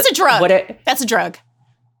a drug. That's a drug.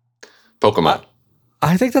 Pokemon.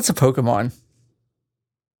 I think that's a Pokemon.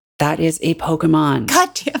 That is a Pokemon.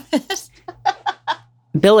 God damn it.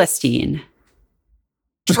 Bilistine.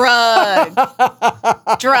 Drug.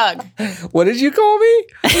 Drug. What did you call me?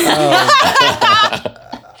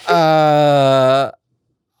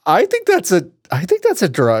 I think that's a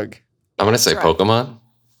drug. I'm going to say Drug. Pokemon.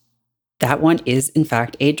 That one is, in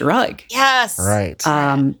fact, a drug. Yes. Right.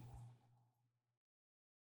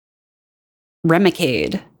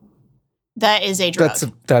 Remicade. That is a drug.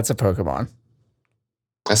 That's a Pokemon.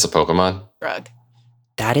 That's a Pokemon. Drug.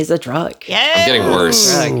 That is a drug. Yeah. I'm getting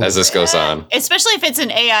worse Drug. as this goes on. Especially if it's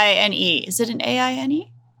an AINE. Is it an AINE?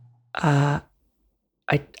 I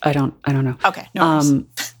don't know. Okay. No worries.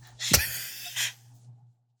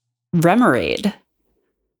 Remoraid.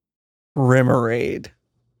 Remoraid.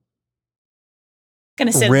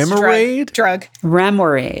 Gonna say this is Remoraid? drug.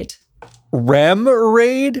 Remoraid.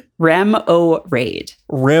 Remoraid? Remoraid.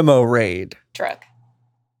 Remoraid. Drug.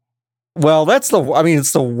 Well, it's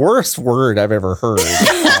the worst word I've ever heard.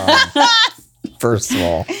 First of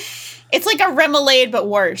all, It's like a remoulade, but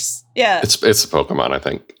worse. Yeah. It's a Pokemon, I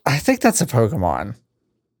think. I think that's a Pokemon.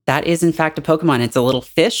 That is, in fact, a Pokemon. It's a little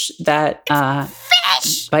fish that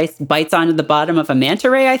bites onto the bottom of a manta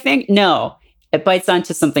ray, I think. No, it bites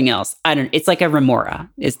onto something else. It's like a remora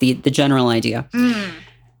is the general idea.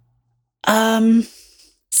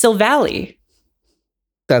 Silvally.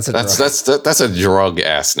 That's a drug. That's a drug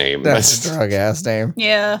ass name. That's a drug ass name.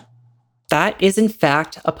 Yeah. That is, in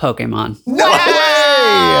fact, a Pokemon.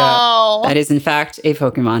 Wow. That is, in fact, a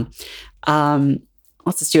Pokemon.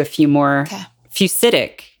 Let's just do a few more. Okay.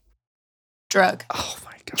 Fusidic. Drug. Oh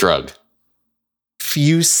my god. Drug.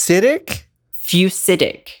 Fusidic?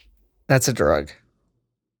 Fusidic. That's a drug.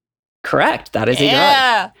 Correct. That is a drug.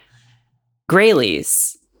 Yeah.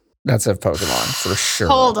 Grayleys. That's a Pokemon for sure.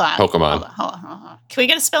 Hold on. Pokemon. Hold on. Can we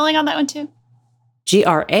get a spelling on that one too?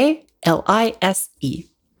 Gralise.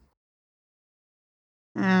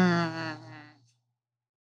 I'm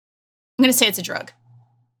going to say it's a drug.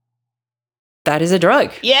 That is a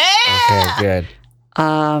drug. Yeah. Okay, good.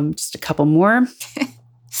 Just a couple more.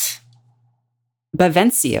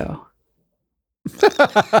 Bavencio.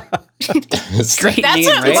 It's Great That's name,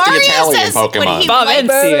 what right? Mario the Italian says when Pokemon. he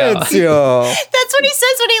Bavencio. Bavencio. That's what he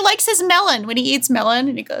says when he likes his melon. When he eats melon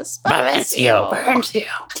and he goes, Bavencio.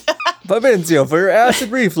 Bavencio for your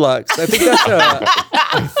acid reflux.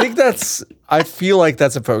 I feel like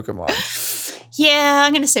that's a Pokemon. Yeah,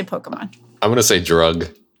 I'm going to say Pokemon. I'm going to say drug.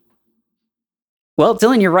 Well,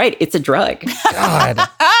 Dylan, you're right. It's a drug. God.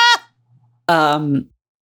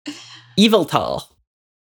 Eviltal.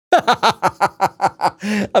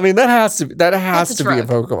 I mean, that has to be a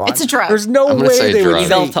Pokemon. It's a drug. There's no I'm gonna way say they would drug.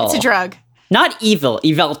 say. Eviltal. It's a drug. Not evil.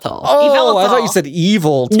 Eviltal. Oh, I Eviltal. thought you said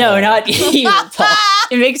evil. No, not Eviltal.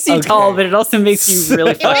 It makes you Okay. tall, but it also makes you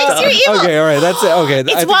really fucked makes up. you evil. Okay, all right, that's it. Okay, I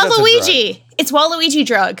It's think that's a drug. Waluigi. It's Waluigi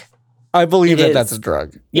drug. I believe It that's is. a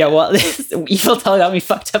drug. Yeah, well, Eviltal got me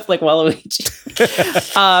fucked up like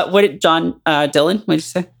Waluigi. What did Dylan, what did you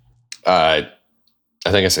say?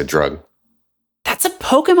 I think I said drug. That's a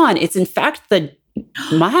Pokemon. It's in fact the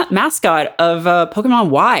mascot of Pokemon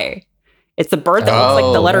Y. It's the bird that looks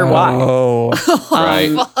like the letter Y. Oh,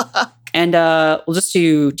 Right. And we'll just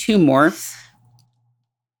do 2 more.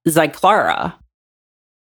 Zyclara.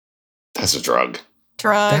 That's a drug.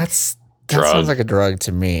 Drug. that Drug. sounds like a drug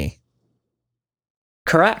to me.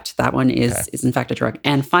 Correct. That one is in fact a drug.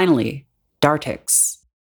 And finally, Dartix.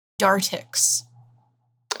 Dartix.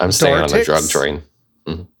 I'm staying on the Dartix? drug train.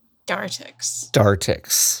 Dartix.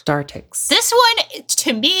 Dartix. This one,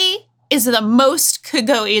 to me, is the most could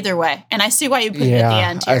go either way. And I see why you put it at the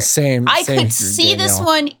end here. Same. I same could here, see this Danielle.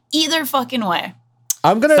 one either fucking way.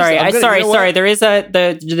 I'm gonna. Sorry, I'm gonna, you know what? sorry. There is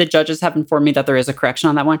the judges have informed me that there is a correction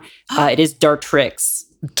on that one. It is Dartrix.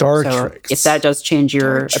 Dartrix. So if that does change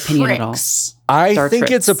your opinion at all. Dartrix. I Dartrix.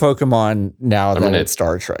 think it's a Pokemon now that gonna- it's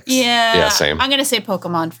Dartrix. Yeah. Yeah, same. I'm going to say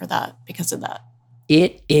Pokemon for that because of that.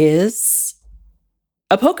 It is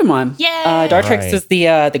a Pokemon. Yay. Dartrix Right. is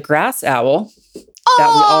the grass owl that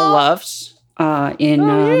we all loved in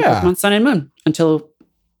yeah. Pokemon Sun and Moon until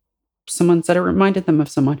someone said it reminded them of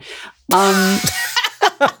someone.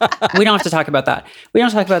 We don't have to talk about that. We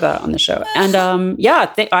don't talk about that on the show. And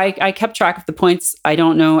I kept track of the points. I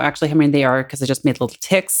don't know actually how many they are because I just made little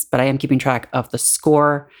ticks, but I am keeping track of the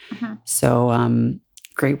score. Mhm. So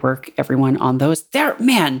great work, everyone, on those. There,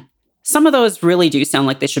 man, some of those really do sound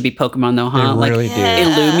like they should be Pokemon, though, huh? They Like really do.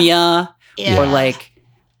 Illumia Yeah. or like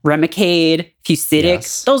Remicade, Fusidic.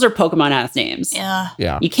 Yes. Those are Pokemon ass names. Yeah.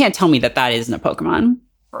 Yeah. You can't tell me that isn't a Pokemon.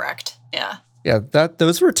 Correct. Yeah. Yeah.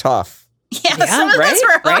 Those were tough. Yeah. Yeah, Some of those right,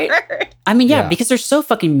 were right. hard. I mean, yeah, Yeah. because there's so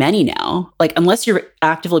fucking many now. Like, unless you're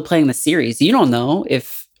actively playing the series, you don't know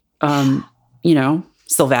if,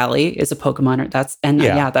 Silvally is a Pokemon or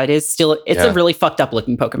that is still, it's a Yeah. really fucked up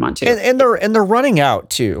looking Pokemon too. And they're running out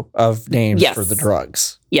too of names Yes. for the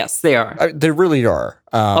drugs. Yes, they are. They really are.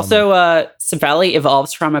 Also, Silvally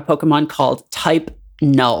evolves from a Pokemon called Type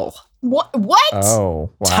Null. What?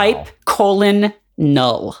 Oh, wow. Type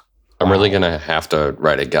Null. I'm really going to have to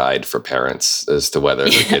write a guide for parents as to whether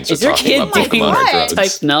their kids are Is your talking kid about doing Pokemon or drugs.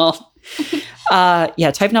 Type Null?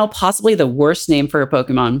 Type Null, possibly the worst name for a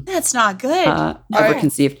Pokemon That's not good. ever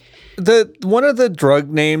conceived. One of the drug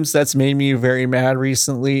names that's made me very mad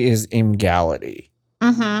recently is Emgality.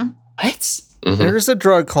 Mm-hmm. What? Mhm. There's a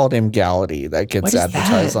drug called Emgality that What gets is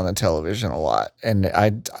advertised that? on the television a lot, and I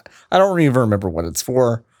don't even remember what it's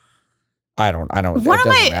for. I don't. It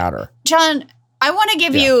doesn't matter. John, I want to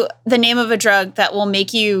give you the name of a drug that will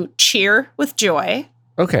make you cheer with joy.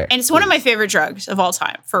 Okay, And it's one of my favorite drugs of all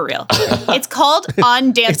time, for real. It's called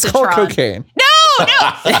Ondansetron. it's called cocaine. No,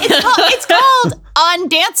 it's called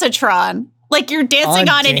Ondansetron. Like you're dancing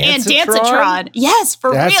on an Ondansetron? Ondansetron. Yes,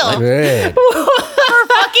 for That's real. good. For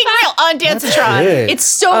fucking real. Ondansetron. good. It's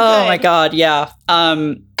so good. Oh my God, yeah.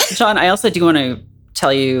 John, I also do want to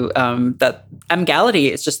tell you that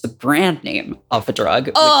Emgality is just the brand name of a drug,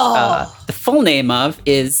 which the full name of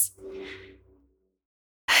is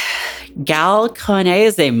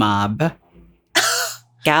Galcanezumab.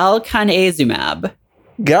 Galcanezumab.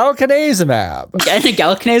 Galcanezumab. And a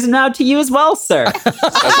Galcanezumab to you as well, sir. Sounds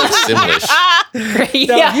like Simlish.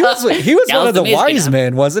 No, Yeah. he was one of the Galcanezumab. wise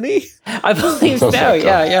men, wasn't he? I believe so. Oh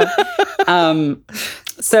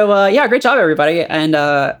my Yeah. Great job, everybody. And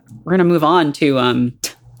we're gonna move on to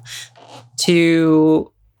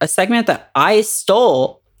a segment that I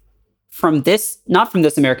stole from not from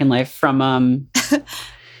This American Life, from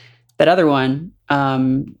that other one.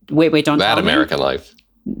 Wait, don't That tell American Life. me.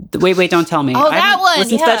 Wait, don't tell me. Oh, I that haven't one,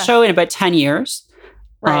 listened to yeah. that show in about 10 years.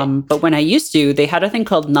 Right. But when I used to, they had a thing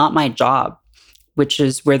called Not My Job, which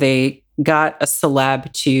is where they got a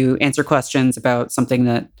celeb to answer questions about something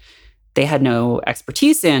that they had no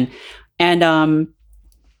expertise in. And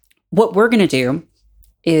what we're going to do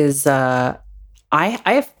is I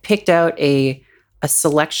have picked out a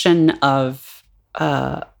selection of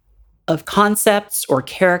concepts or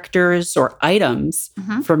characters or items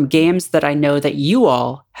Mhm. from games that I know that you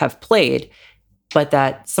all have played, but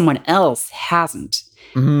that someone else hasn't.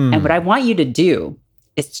 Mm. And what I want you to do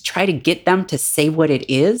is to try to get them to say what it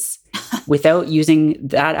is without using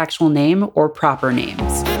that actual name or proper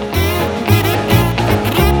names.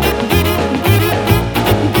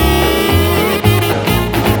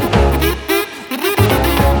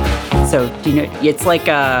 So, do you know, it's like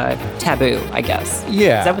a taboo, I guess.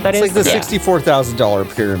 Yeah, Is that what that it's is? like the Yeah. $64,000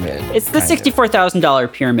 pyramid. It's the kind of. $64,000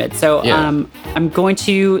 pyramid. So Yeah. I'm going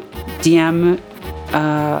to DM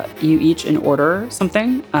you each in order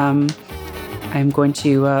something. I'm going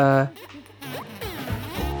to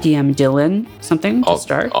DM Dylan something to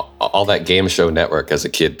start. All that game show network as a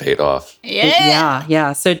kid paid off. Yeah.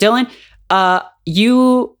 Yeah. So Dylan,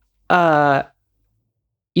 You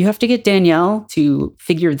have to get Danielle to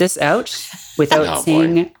figure this out without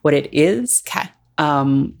saying what it is. Okay.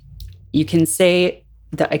 You can say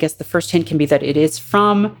that, I guess the first hint can be that it is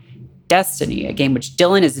from Destiny, a game which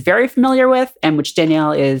Dylan is very familiar with and which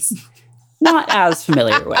Danielle is not as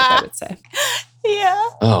familiar with, I would say. Yeah.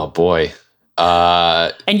 Oh, boy.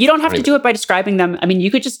 And you don't have to do it by describing them. I mean,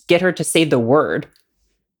 you could just get her to say the word,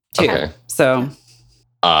 too. Okay. So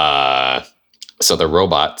they're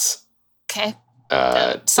robots. Okay.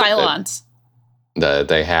 Cylons.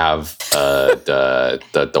 They have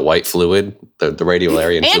the white fluid, the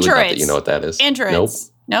radiolarian fluid. Not that you know what that is.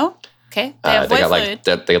 Androids. Nope. No? Okay. They have white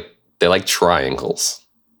fluid. They like triangles.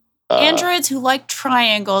 Androids who like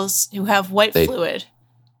triangles who have white fluid.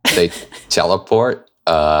 They teleport.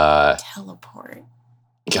 Teleport.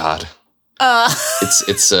 God.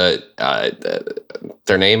 It's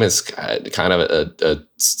their name is kind of a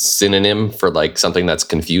synonym for like something that's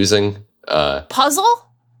confusing. Puzzle?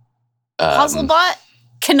 Puzzlebot?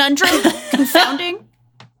 Conundrum? Confounding?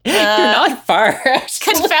 You're not far.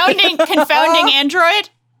 Confounding android?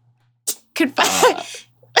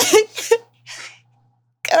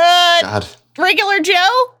 God. Regular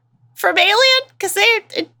Joe from Alien? Because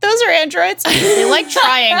those are androids. They like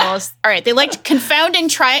triangles. All right, they like confounding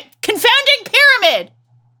pyramid.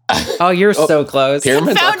 Oh, you're so close.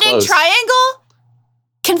 Pyramids Confounding are close. triangle?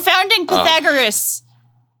 Confounding Pythagoras.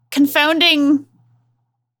 Confounding...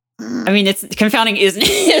 I mean, it's confounding, isn't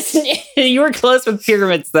it? You were close with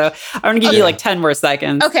pyramids, though. I'm going to give you like 10 more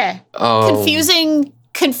seconds. Okay. Oh.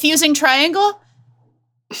 Confusing triangle?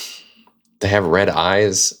 They have red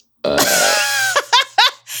eyes. All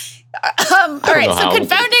right, so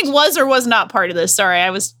confounding was or was not part of this. Sorry,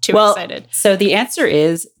 I was too excited. So the answer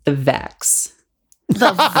is the Vex.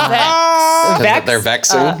 The Vex. They're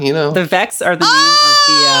vexing, you know. The Vex are the name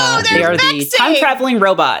of the... they are the time-traveling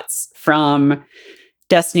robots from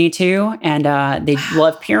Destiny 2, and they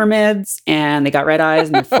love pyramids, and they got red eyes,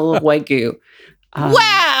 and they're full of white goo.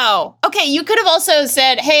 Wow. Okay, you could have also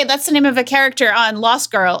said, hey, that's the name of a character on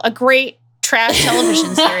Lost Girl, a great trash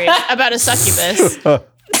television series about a succubus.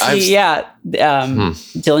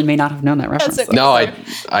 Dylan may not have known that reference. Okay. No,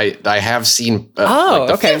 I have seen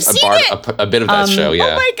okay. A bit of that show, yeah.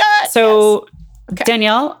 Oh my God. So, yes.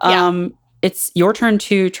 Danielle, it's your turn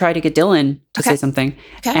to try to get Dylan to say something.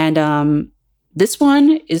 Okay. And this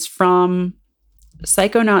one is from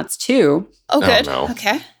Psychonauts 2. Oh, good. Oh, no.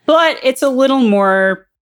 Okay. But it's a little more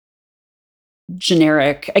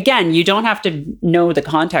generic. Again, you don't have to know the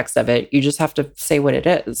context of it. You just have to say what it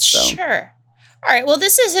is. So. Sure. All right. Well,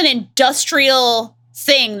 this is an industrial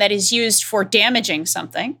thing that is used for damaging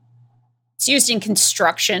something. It's used in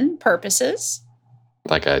construction purposes.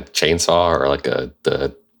 Like a chainsaw or like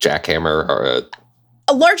the jackhammer or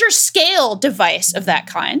a larger scale device of that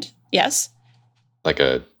kind. Yes. like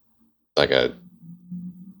a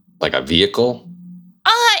vehicle.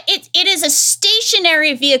 It is a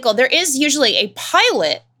stationary vehicle. There is usually a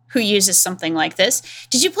pilot who uses something like this.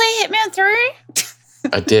 Did you play Hitman 3?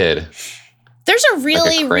 I did. There's a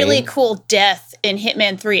really, crane? really cool death in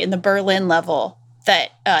Hitman 3 in the Berlin level that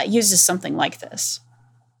uses something like this.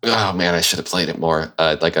 Oh man, I should have played it more.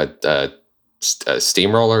 Like a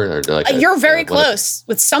steamroller or like you're very close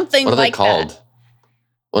with something like that. What are they called?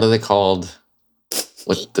 What are they called?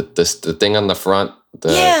 With the thing on the front?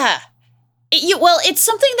 It's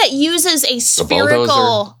something that uses a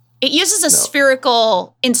spherical. It uses a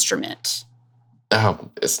spherical instrument. Oh,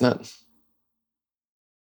 it's not.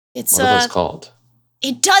 It's what are those called?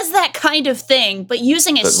 It does that kind of thing, but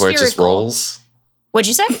using a spherical. Where it just rolls. What'd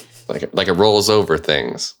you say? like it rolls over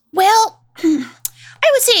things. Well, I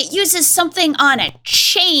would say it uses something on a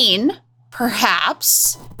chain,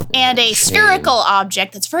 perhaps, and a spherical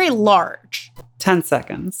object that's very large. 10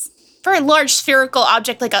 seconds. Very large spherical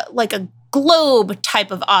object, like a globe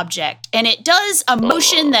type of object, and it does a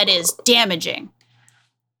motion that is damaging.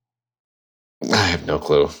 I have no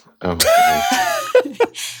clue. Oh.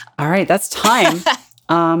 All right, that's time.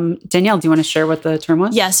 Danielle, do you want to share what the term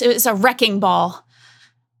was? Yes, it was a wrecking ball.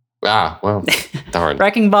 Well, darn.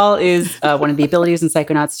 Wrecking ball is one of the abilities in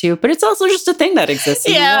Psychonauts 2, but it's also just a thing that exists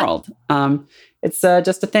in the world. It's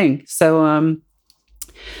just a thing. So,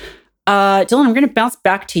 Dylan, I'm going to bounce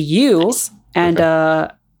back to you. Nice. And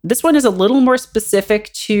this one is a little more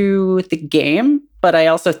specific to the game, but I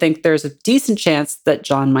also think there's a decent chance that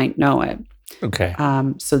John might know it. Okay.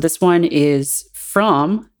 So this one is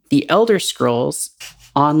from The Elder Scrolls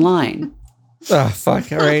Online. Oh,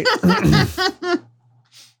 fuck. All right.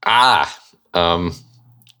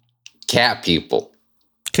 Cat people.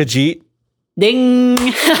 Khajiit. Ding.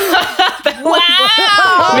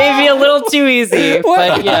 Wow. Maybe a little too easy.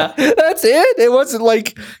 But yeah. That's it? It wasn't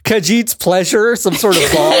like Khajiit's Pleasure, some sort of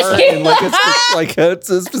bar and it's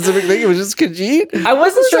a specific thing. It was just Khajiit? I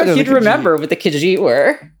wasn't sure if you'd remember what the Khajiit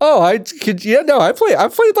were. Oh, I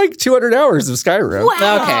played like 200 hours of Skyrim.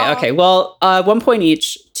 Wow. Okay. Well, 1 point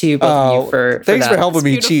each to both of you for thanks that. for helping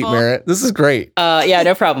me cheat, beautiful. Merritt. This is great. Yeah,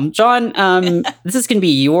 no problem. John, this is going to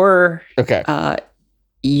be your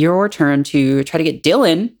turn to try to get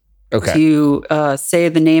Dylan to say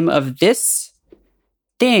the name of this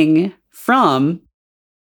thing from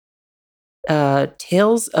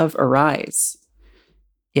Tales of Arise.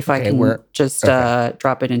 If I can just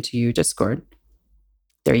drop it into Discord.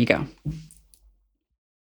 There you go.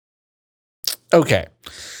 Okay.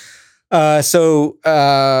 So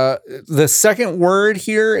the second word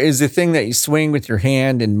here is the thing that you swing with your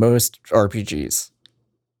hand in most RPGs.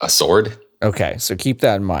 A sword? Okay, so keep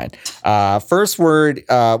that in mind. First word,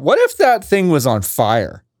 what if that thing was on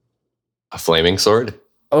fire? A flaming sword?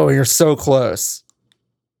 Oh, you're so close.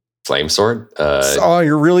 Flame sword?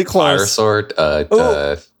 You're really close. Fire sword?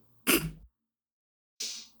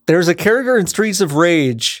 There's a character in Streets of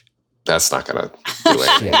Rage. That's not gonna do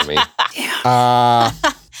anything to me.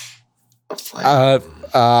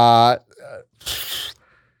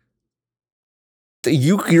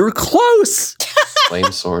 You're close.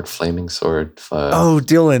 Flame sword, flaming sword. Oh,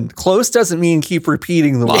 Dylan, close doesn't mean keep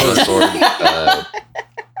repeating the lava word. sword.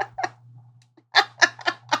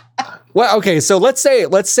 Well, okay, so let's say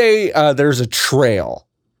there's a trail,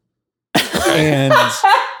 and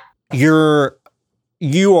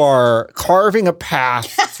you are carving a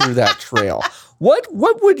path through that trail. What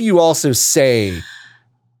would you also say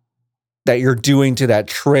that you're doing to that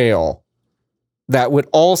trail that would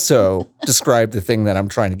also describe the thing that I'm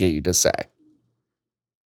trying to get you to say?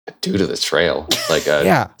 Due to the trail, like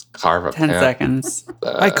carve a 10 path. seconds.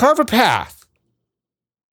 I carve a path.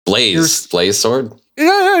 Blaze sword.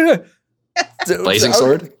 Blazing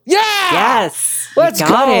sword. Yeah. Yes. Let's you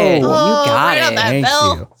got go. it. You Oh, got right it. on that Thank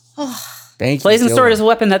bell. you. Thank you. Blazing Dylan. sword is a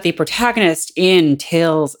weapon that the protagonist in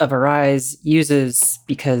Tales of Arise uses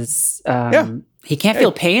because he can't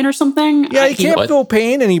feel pain or something. Yeah, he can't What? feel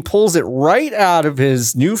pain, and he pulls it right out of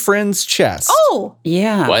his new friend's chest. Oh,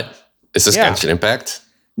 Yeah. What? Is this Yeah. Genshin Impact?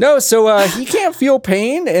 No, so he can't feel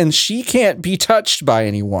pain, and she can't be touched by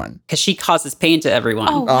anyone. Because she causes pain to everyone.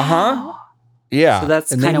 oh, Uh-huh. wow. Yeah. So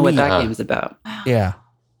that's and kind they of what meet. that game is about. Yeah.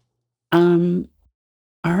 All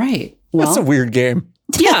right. Well, That's a weird game.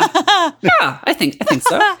 yeah. Yeah, I think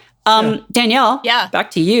so. Danielle, Yeah. back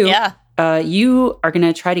to you. Yeah. You are going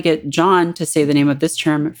to try to get John to say the name of this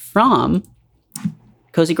term from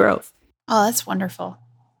Cozy Grove. Oh, that's wonderful.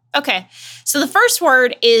 Okay. So the first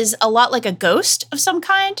word is a lot like a ghost of some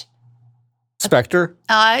kind. Spectre?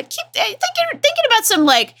 Keep thinking about some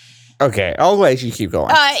like, Okay, I'll let you keep going.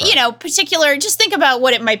 Sorry. particular, just think about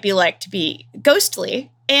what it might be like to be ghostly.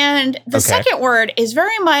 And the second word is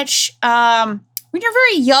very much when you're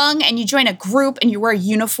very young and you join a group and you wear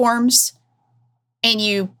uniforms and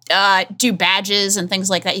you do badges and things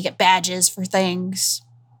like that. You get badges for things.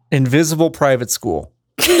 Invisible private school.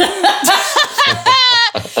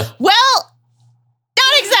 Well,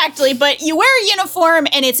 not exactly, but you wear a uniform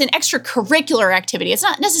and it's an extracurricular activity. It's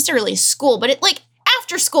not necessarily school, but it like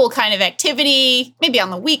after school kind of activity, maybe on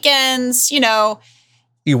the weekends,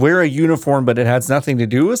 You wear a uniform, but it has nothing to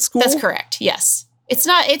do with school? That's correct. Yes. It's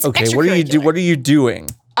not, it's Okay, what are you doing?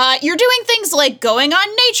 You're doing things like going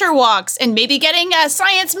on nature walks and maybe getting a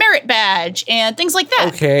science merit badge and things like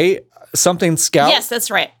that. Okay, something scout? Yes,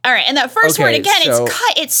 that's right. All right. And that first Okay, word, again, so-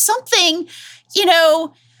 it's something,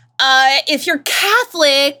 if you're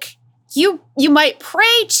Catholic, you might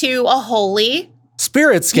pray to a holy.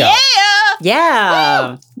 Spirit scout.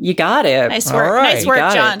 Yeah. You got it. Nice work. All right. Nice You work,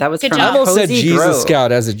 got it. John. That was Good from I job. almost said Cozy Jesus Grove.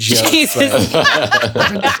 Scout as a joke. Jesus. but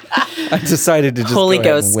I decided to just Holy go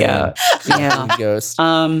ahead Ghost and win. Scout. Yeah. Holy Ghost.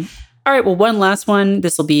 All right. Well, one last one.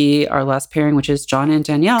 This will be our last pairing, which is John and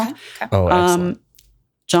Danielle. Oh, excellent.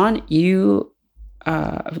 John, you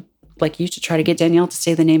would like you to try to get Danielle to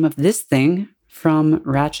say the name of this thing from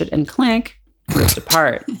Ratchet and Clank Rift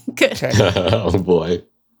Apart. Good. Okay. Oh boy.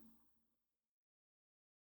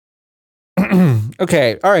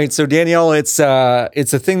 Okay. All right. So Danielle, it's a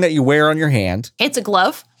thing that you wear on your hand. It's a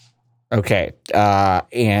glove. Okay.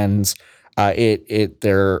 And it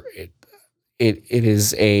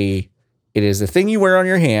is a thing you wear on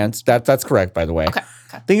your hand. That's correct, by the way. Okay.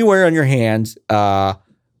 Thing you wear on your hand.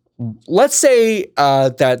 Let's say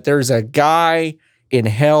that there's a guy in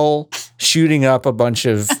hell shooting up a bunch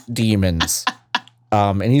of demons.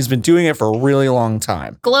 And he's been doing it for a really long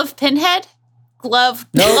time. Glove pinhead. Glove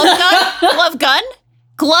No. gun. Glove gun.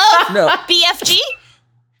 Glove No. BFG.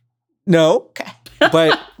 No. Okay.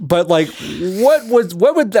 But like,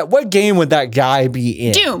 what game would that guy be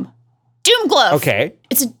in? Doom glove. Okay.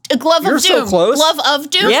 It's a glove You're of Doom. so close. Glove of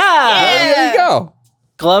Doom. Yeah. There you go.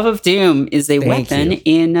 Glove of Doom is a Thank weapon you.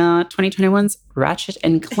 in 2021's Ratchet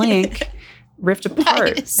and Clank Rift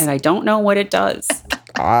Apart, Nice. and I don't know what it does.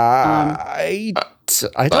 I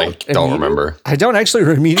don't remember. I don't actually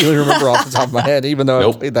immediately remember off the top of my head, even though I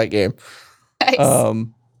Nope. played that game. Nice.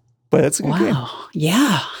 But it's a good game. Wow.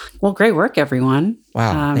 Yeah. Well, great work, everyone.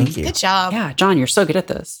 Wow. Thank you. Good job. Yeah, John, you're so good at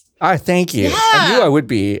this. I thank you. Yeah. I knew I would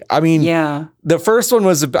be. I mean, Yeah. the first one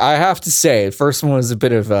was, I have to say, the first one was a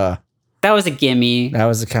bit of a, That was a gimme. that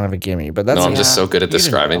was a kind of a gimme, but that's, No, I'm just so good at You didn't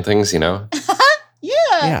describing know. things, you know?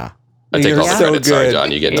 yeah. I take all the so credit. Sorry, good.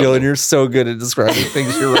 John, you get Dylan, nothing. you're so good at describing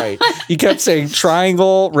things. You're right. You kept saying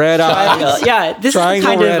triangle, red eyes. Yeah, this is the Triangle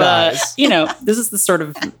kind red of, eyes. this is the sort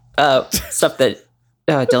of stuff that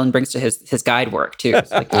Dylan brings to his guide work, too.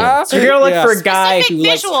 It's like, so you're gonna look for a guy who Specific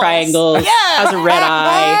likes visuals. triangles, Yeah. has a red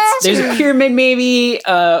eye. There's a pyramid, maybe.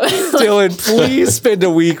 Dylan, please spend a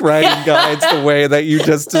week writing guides the way that you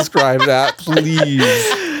just described that. Please.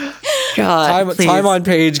 God, please. Time on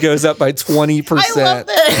page goes up by 20%. I love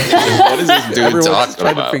this. What is this dude Everyone's talking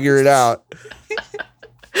trying about? to figure it out.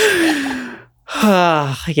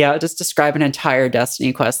 Yeah, just describe an entire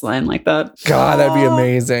Destiny quest line like that. God, that'd be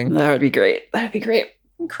amazing. That would be great. That would be great.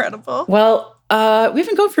 Incredible. Well, we've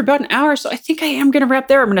been going for about an hour, so I think I am going to wrap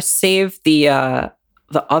there. I'm going to save the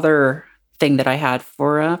other thing that I had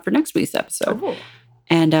for next week's episode,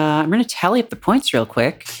 and I'm going to tally up the points real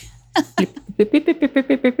quick.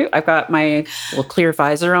 I've got my little clear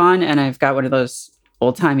visor on, and I've got one of those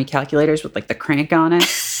old timey calculators with like the crank on it,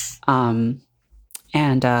 and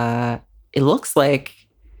it looks like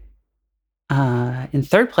in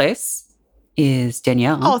third place is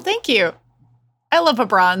Danielle. Oh, thank you. I love a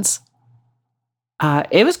bronze.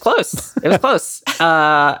 It was close. It was close.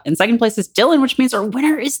 In second place is Dylan, which means our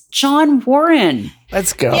winner is John Warren.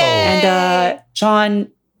 Let's go. Yay. And John,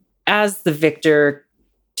 as the victor,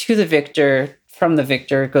 to the victor, from the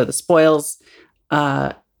victor, go the spoils.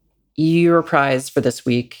 Your prize for this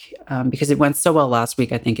week, because it went so well last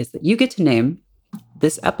week, I think, is that you get to name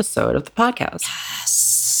this episode of the podcast.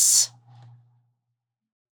 Yes.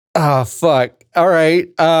 Oh, fuck. All right.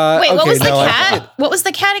 Wait, what was the no, cat? What was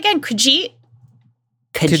the cat again? Khajiit?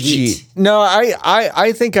 Khajiit. No,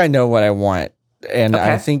 I think I know what I want. And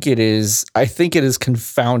Okay. I think it is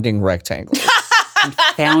confounding rectangles.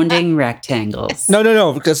 Confounding rectangles.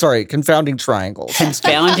 No. Sorry, confounding triangles.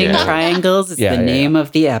 Confounding Yeah. triangles is Yeah, the yeah, name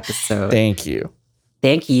of the episode. Thank you.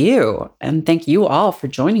 Thank you. And thank you all for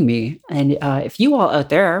joining me. And if you all out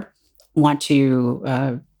there want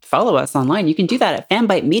to follow us online, you can do that at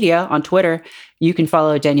Fanbyte Media on Twitter. You can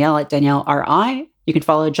follow Danielle at Danielle RI. You can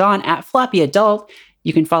follow John at Floppy Adult.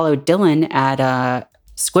 You can follow Dylan at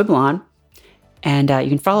Squiblon. And you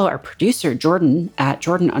can follow our producer, Jordan, at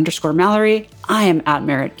Jordan_Mallory. I am at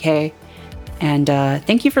Merritt K. And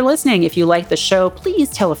thank you for listening. If you like the show, please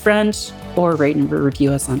tell a friend or rate and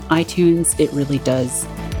review us on iTunes. It really does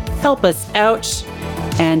help us out.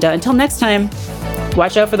 And until next time,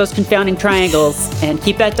 watch out for those confounding triangles and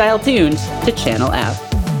keep that dial tuned to Channel F.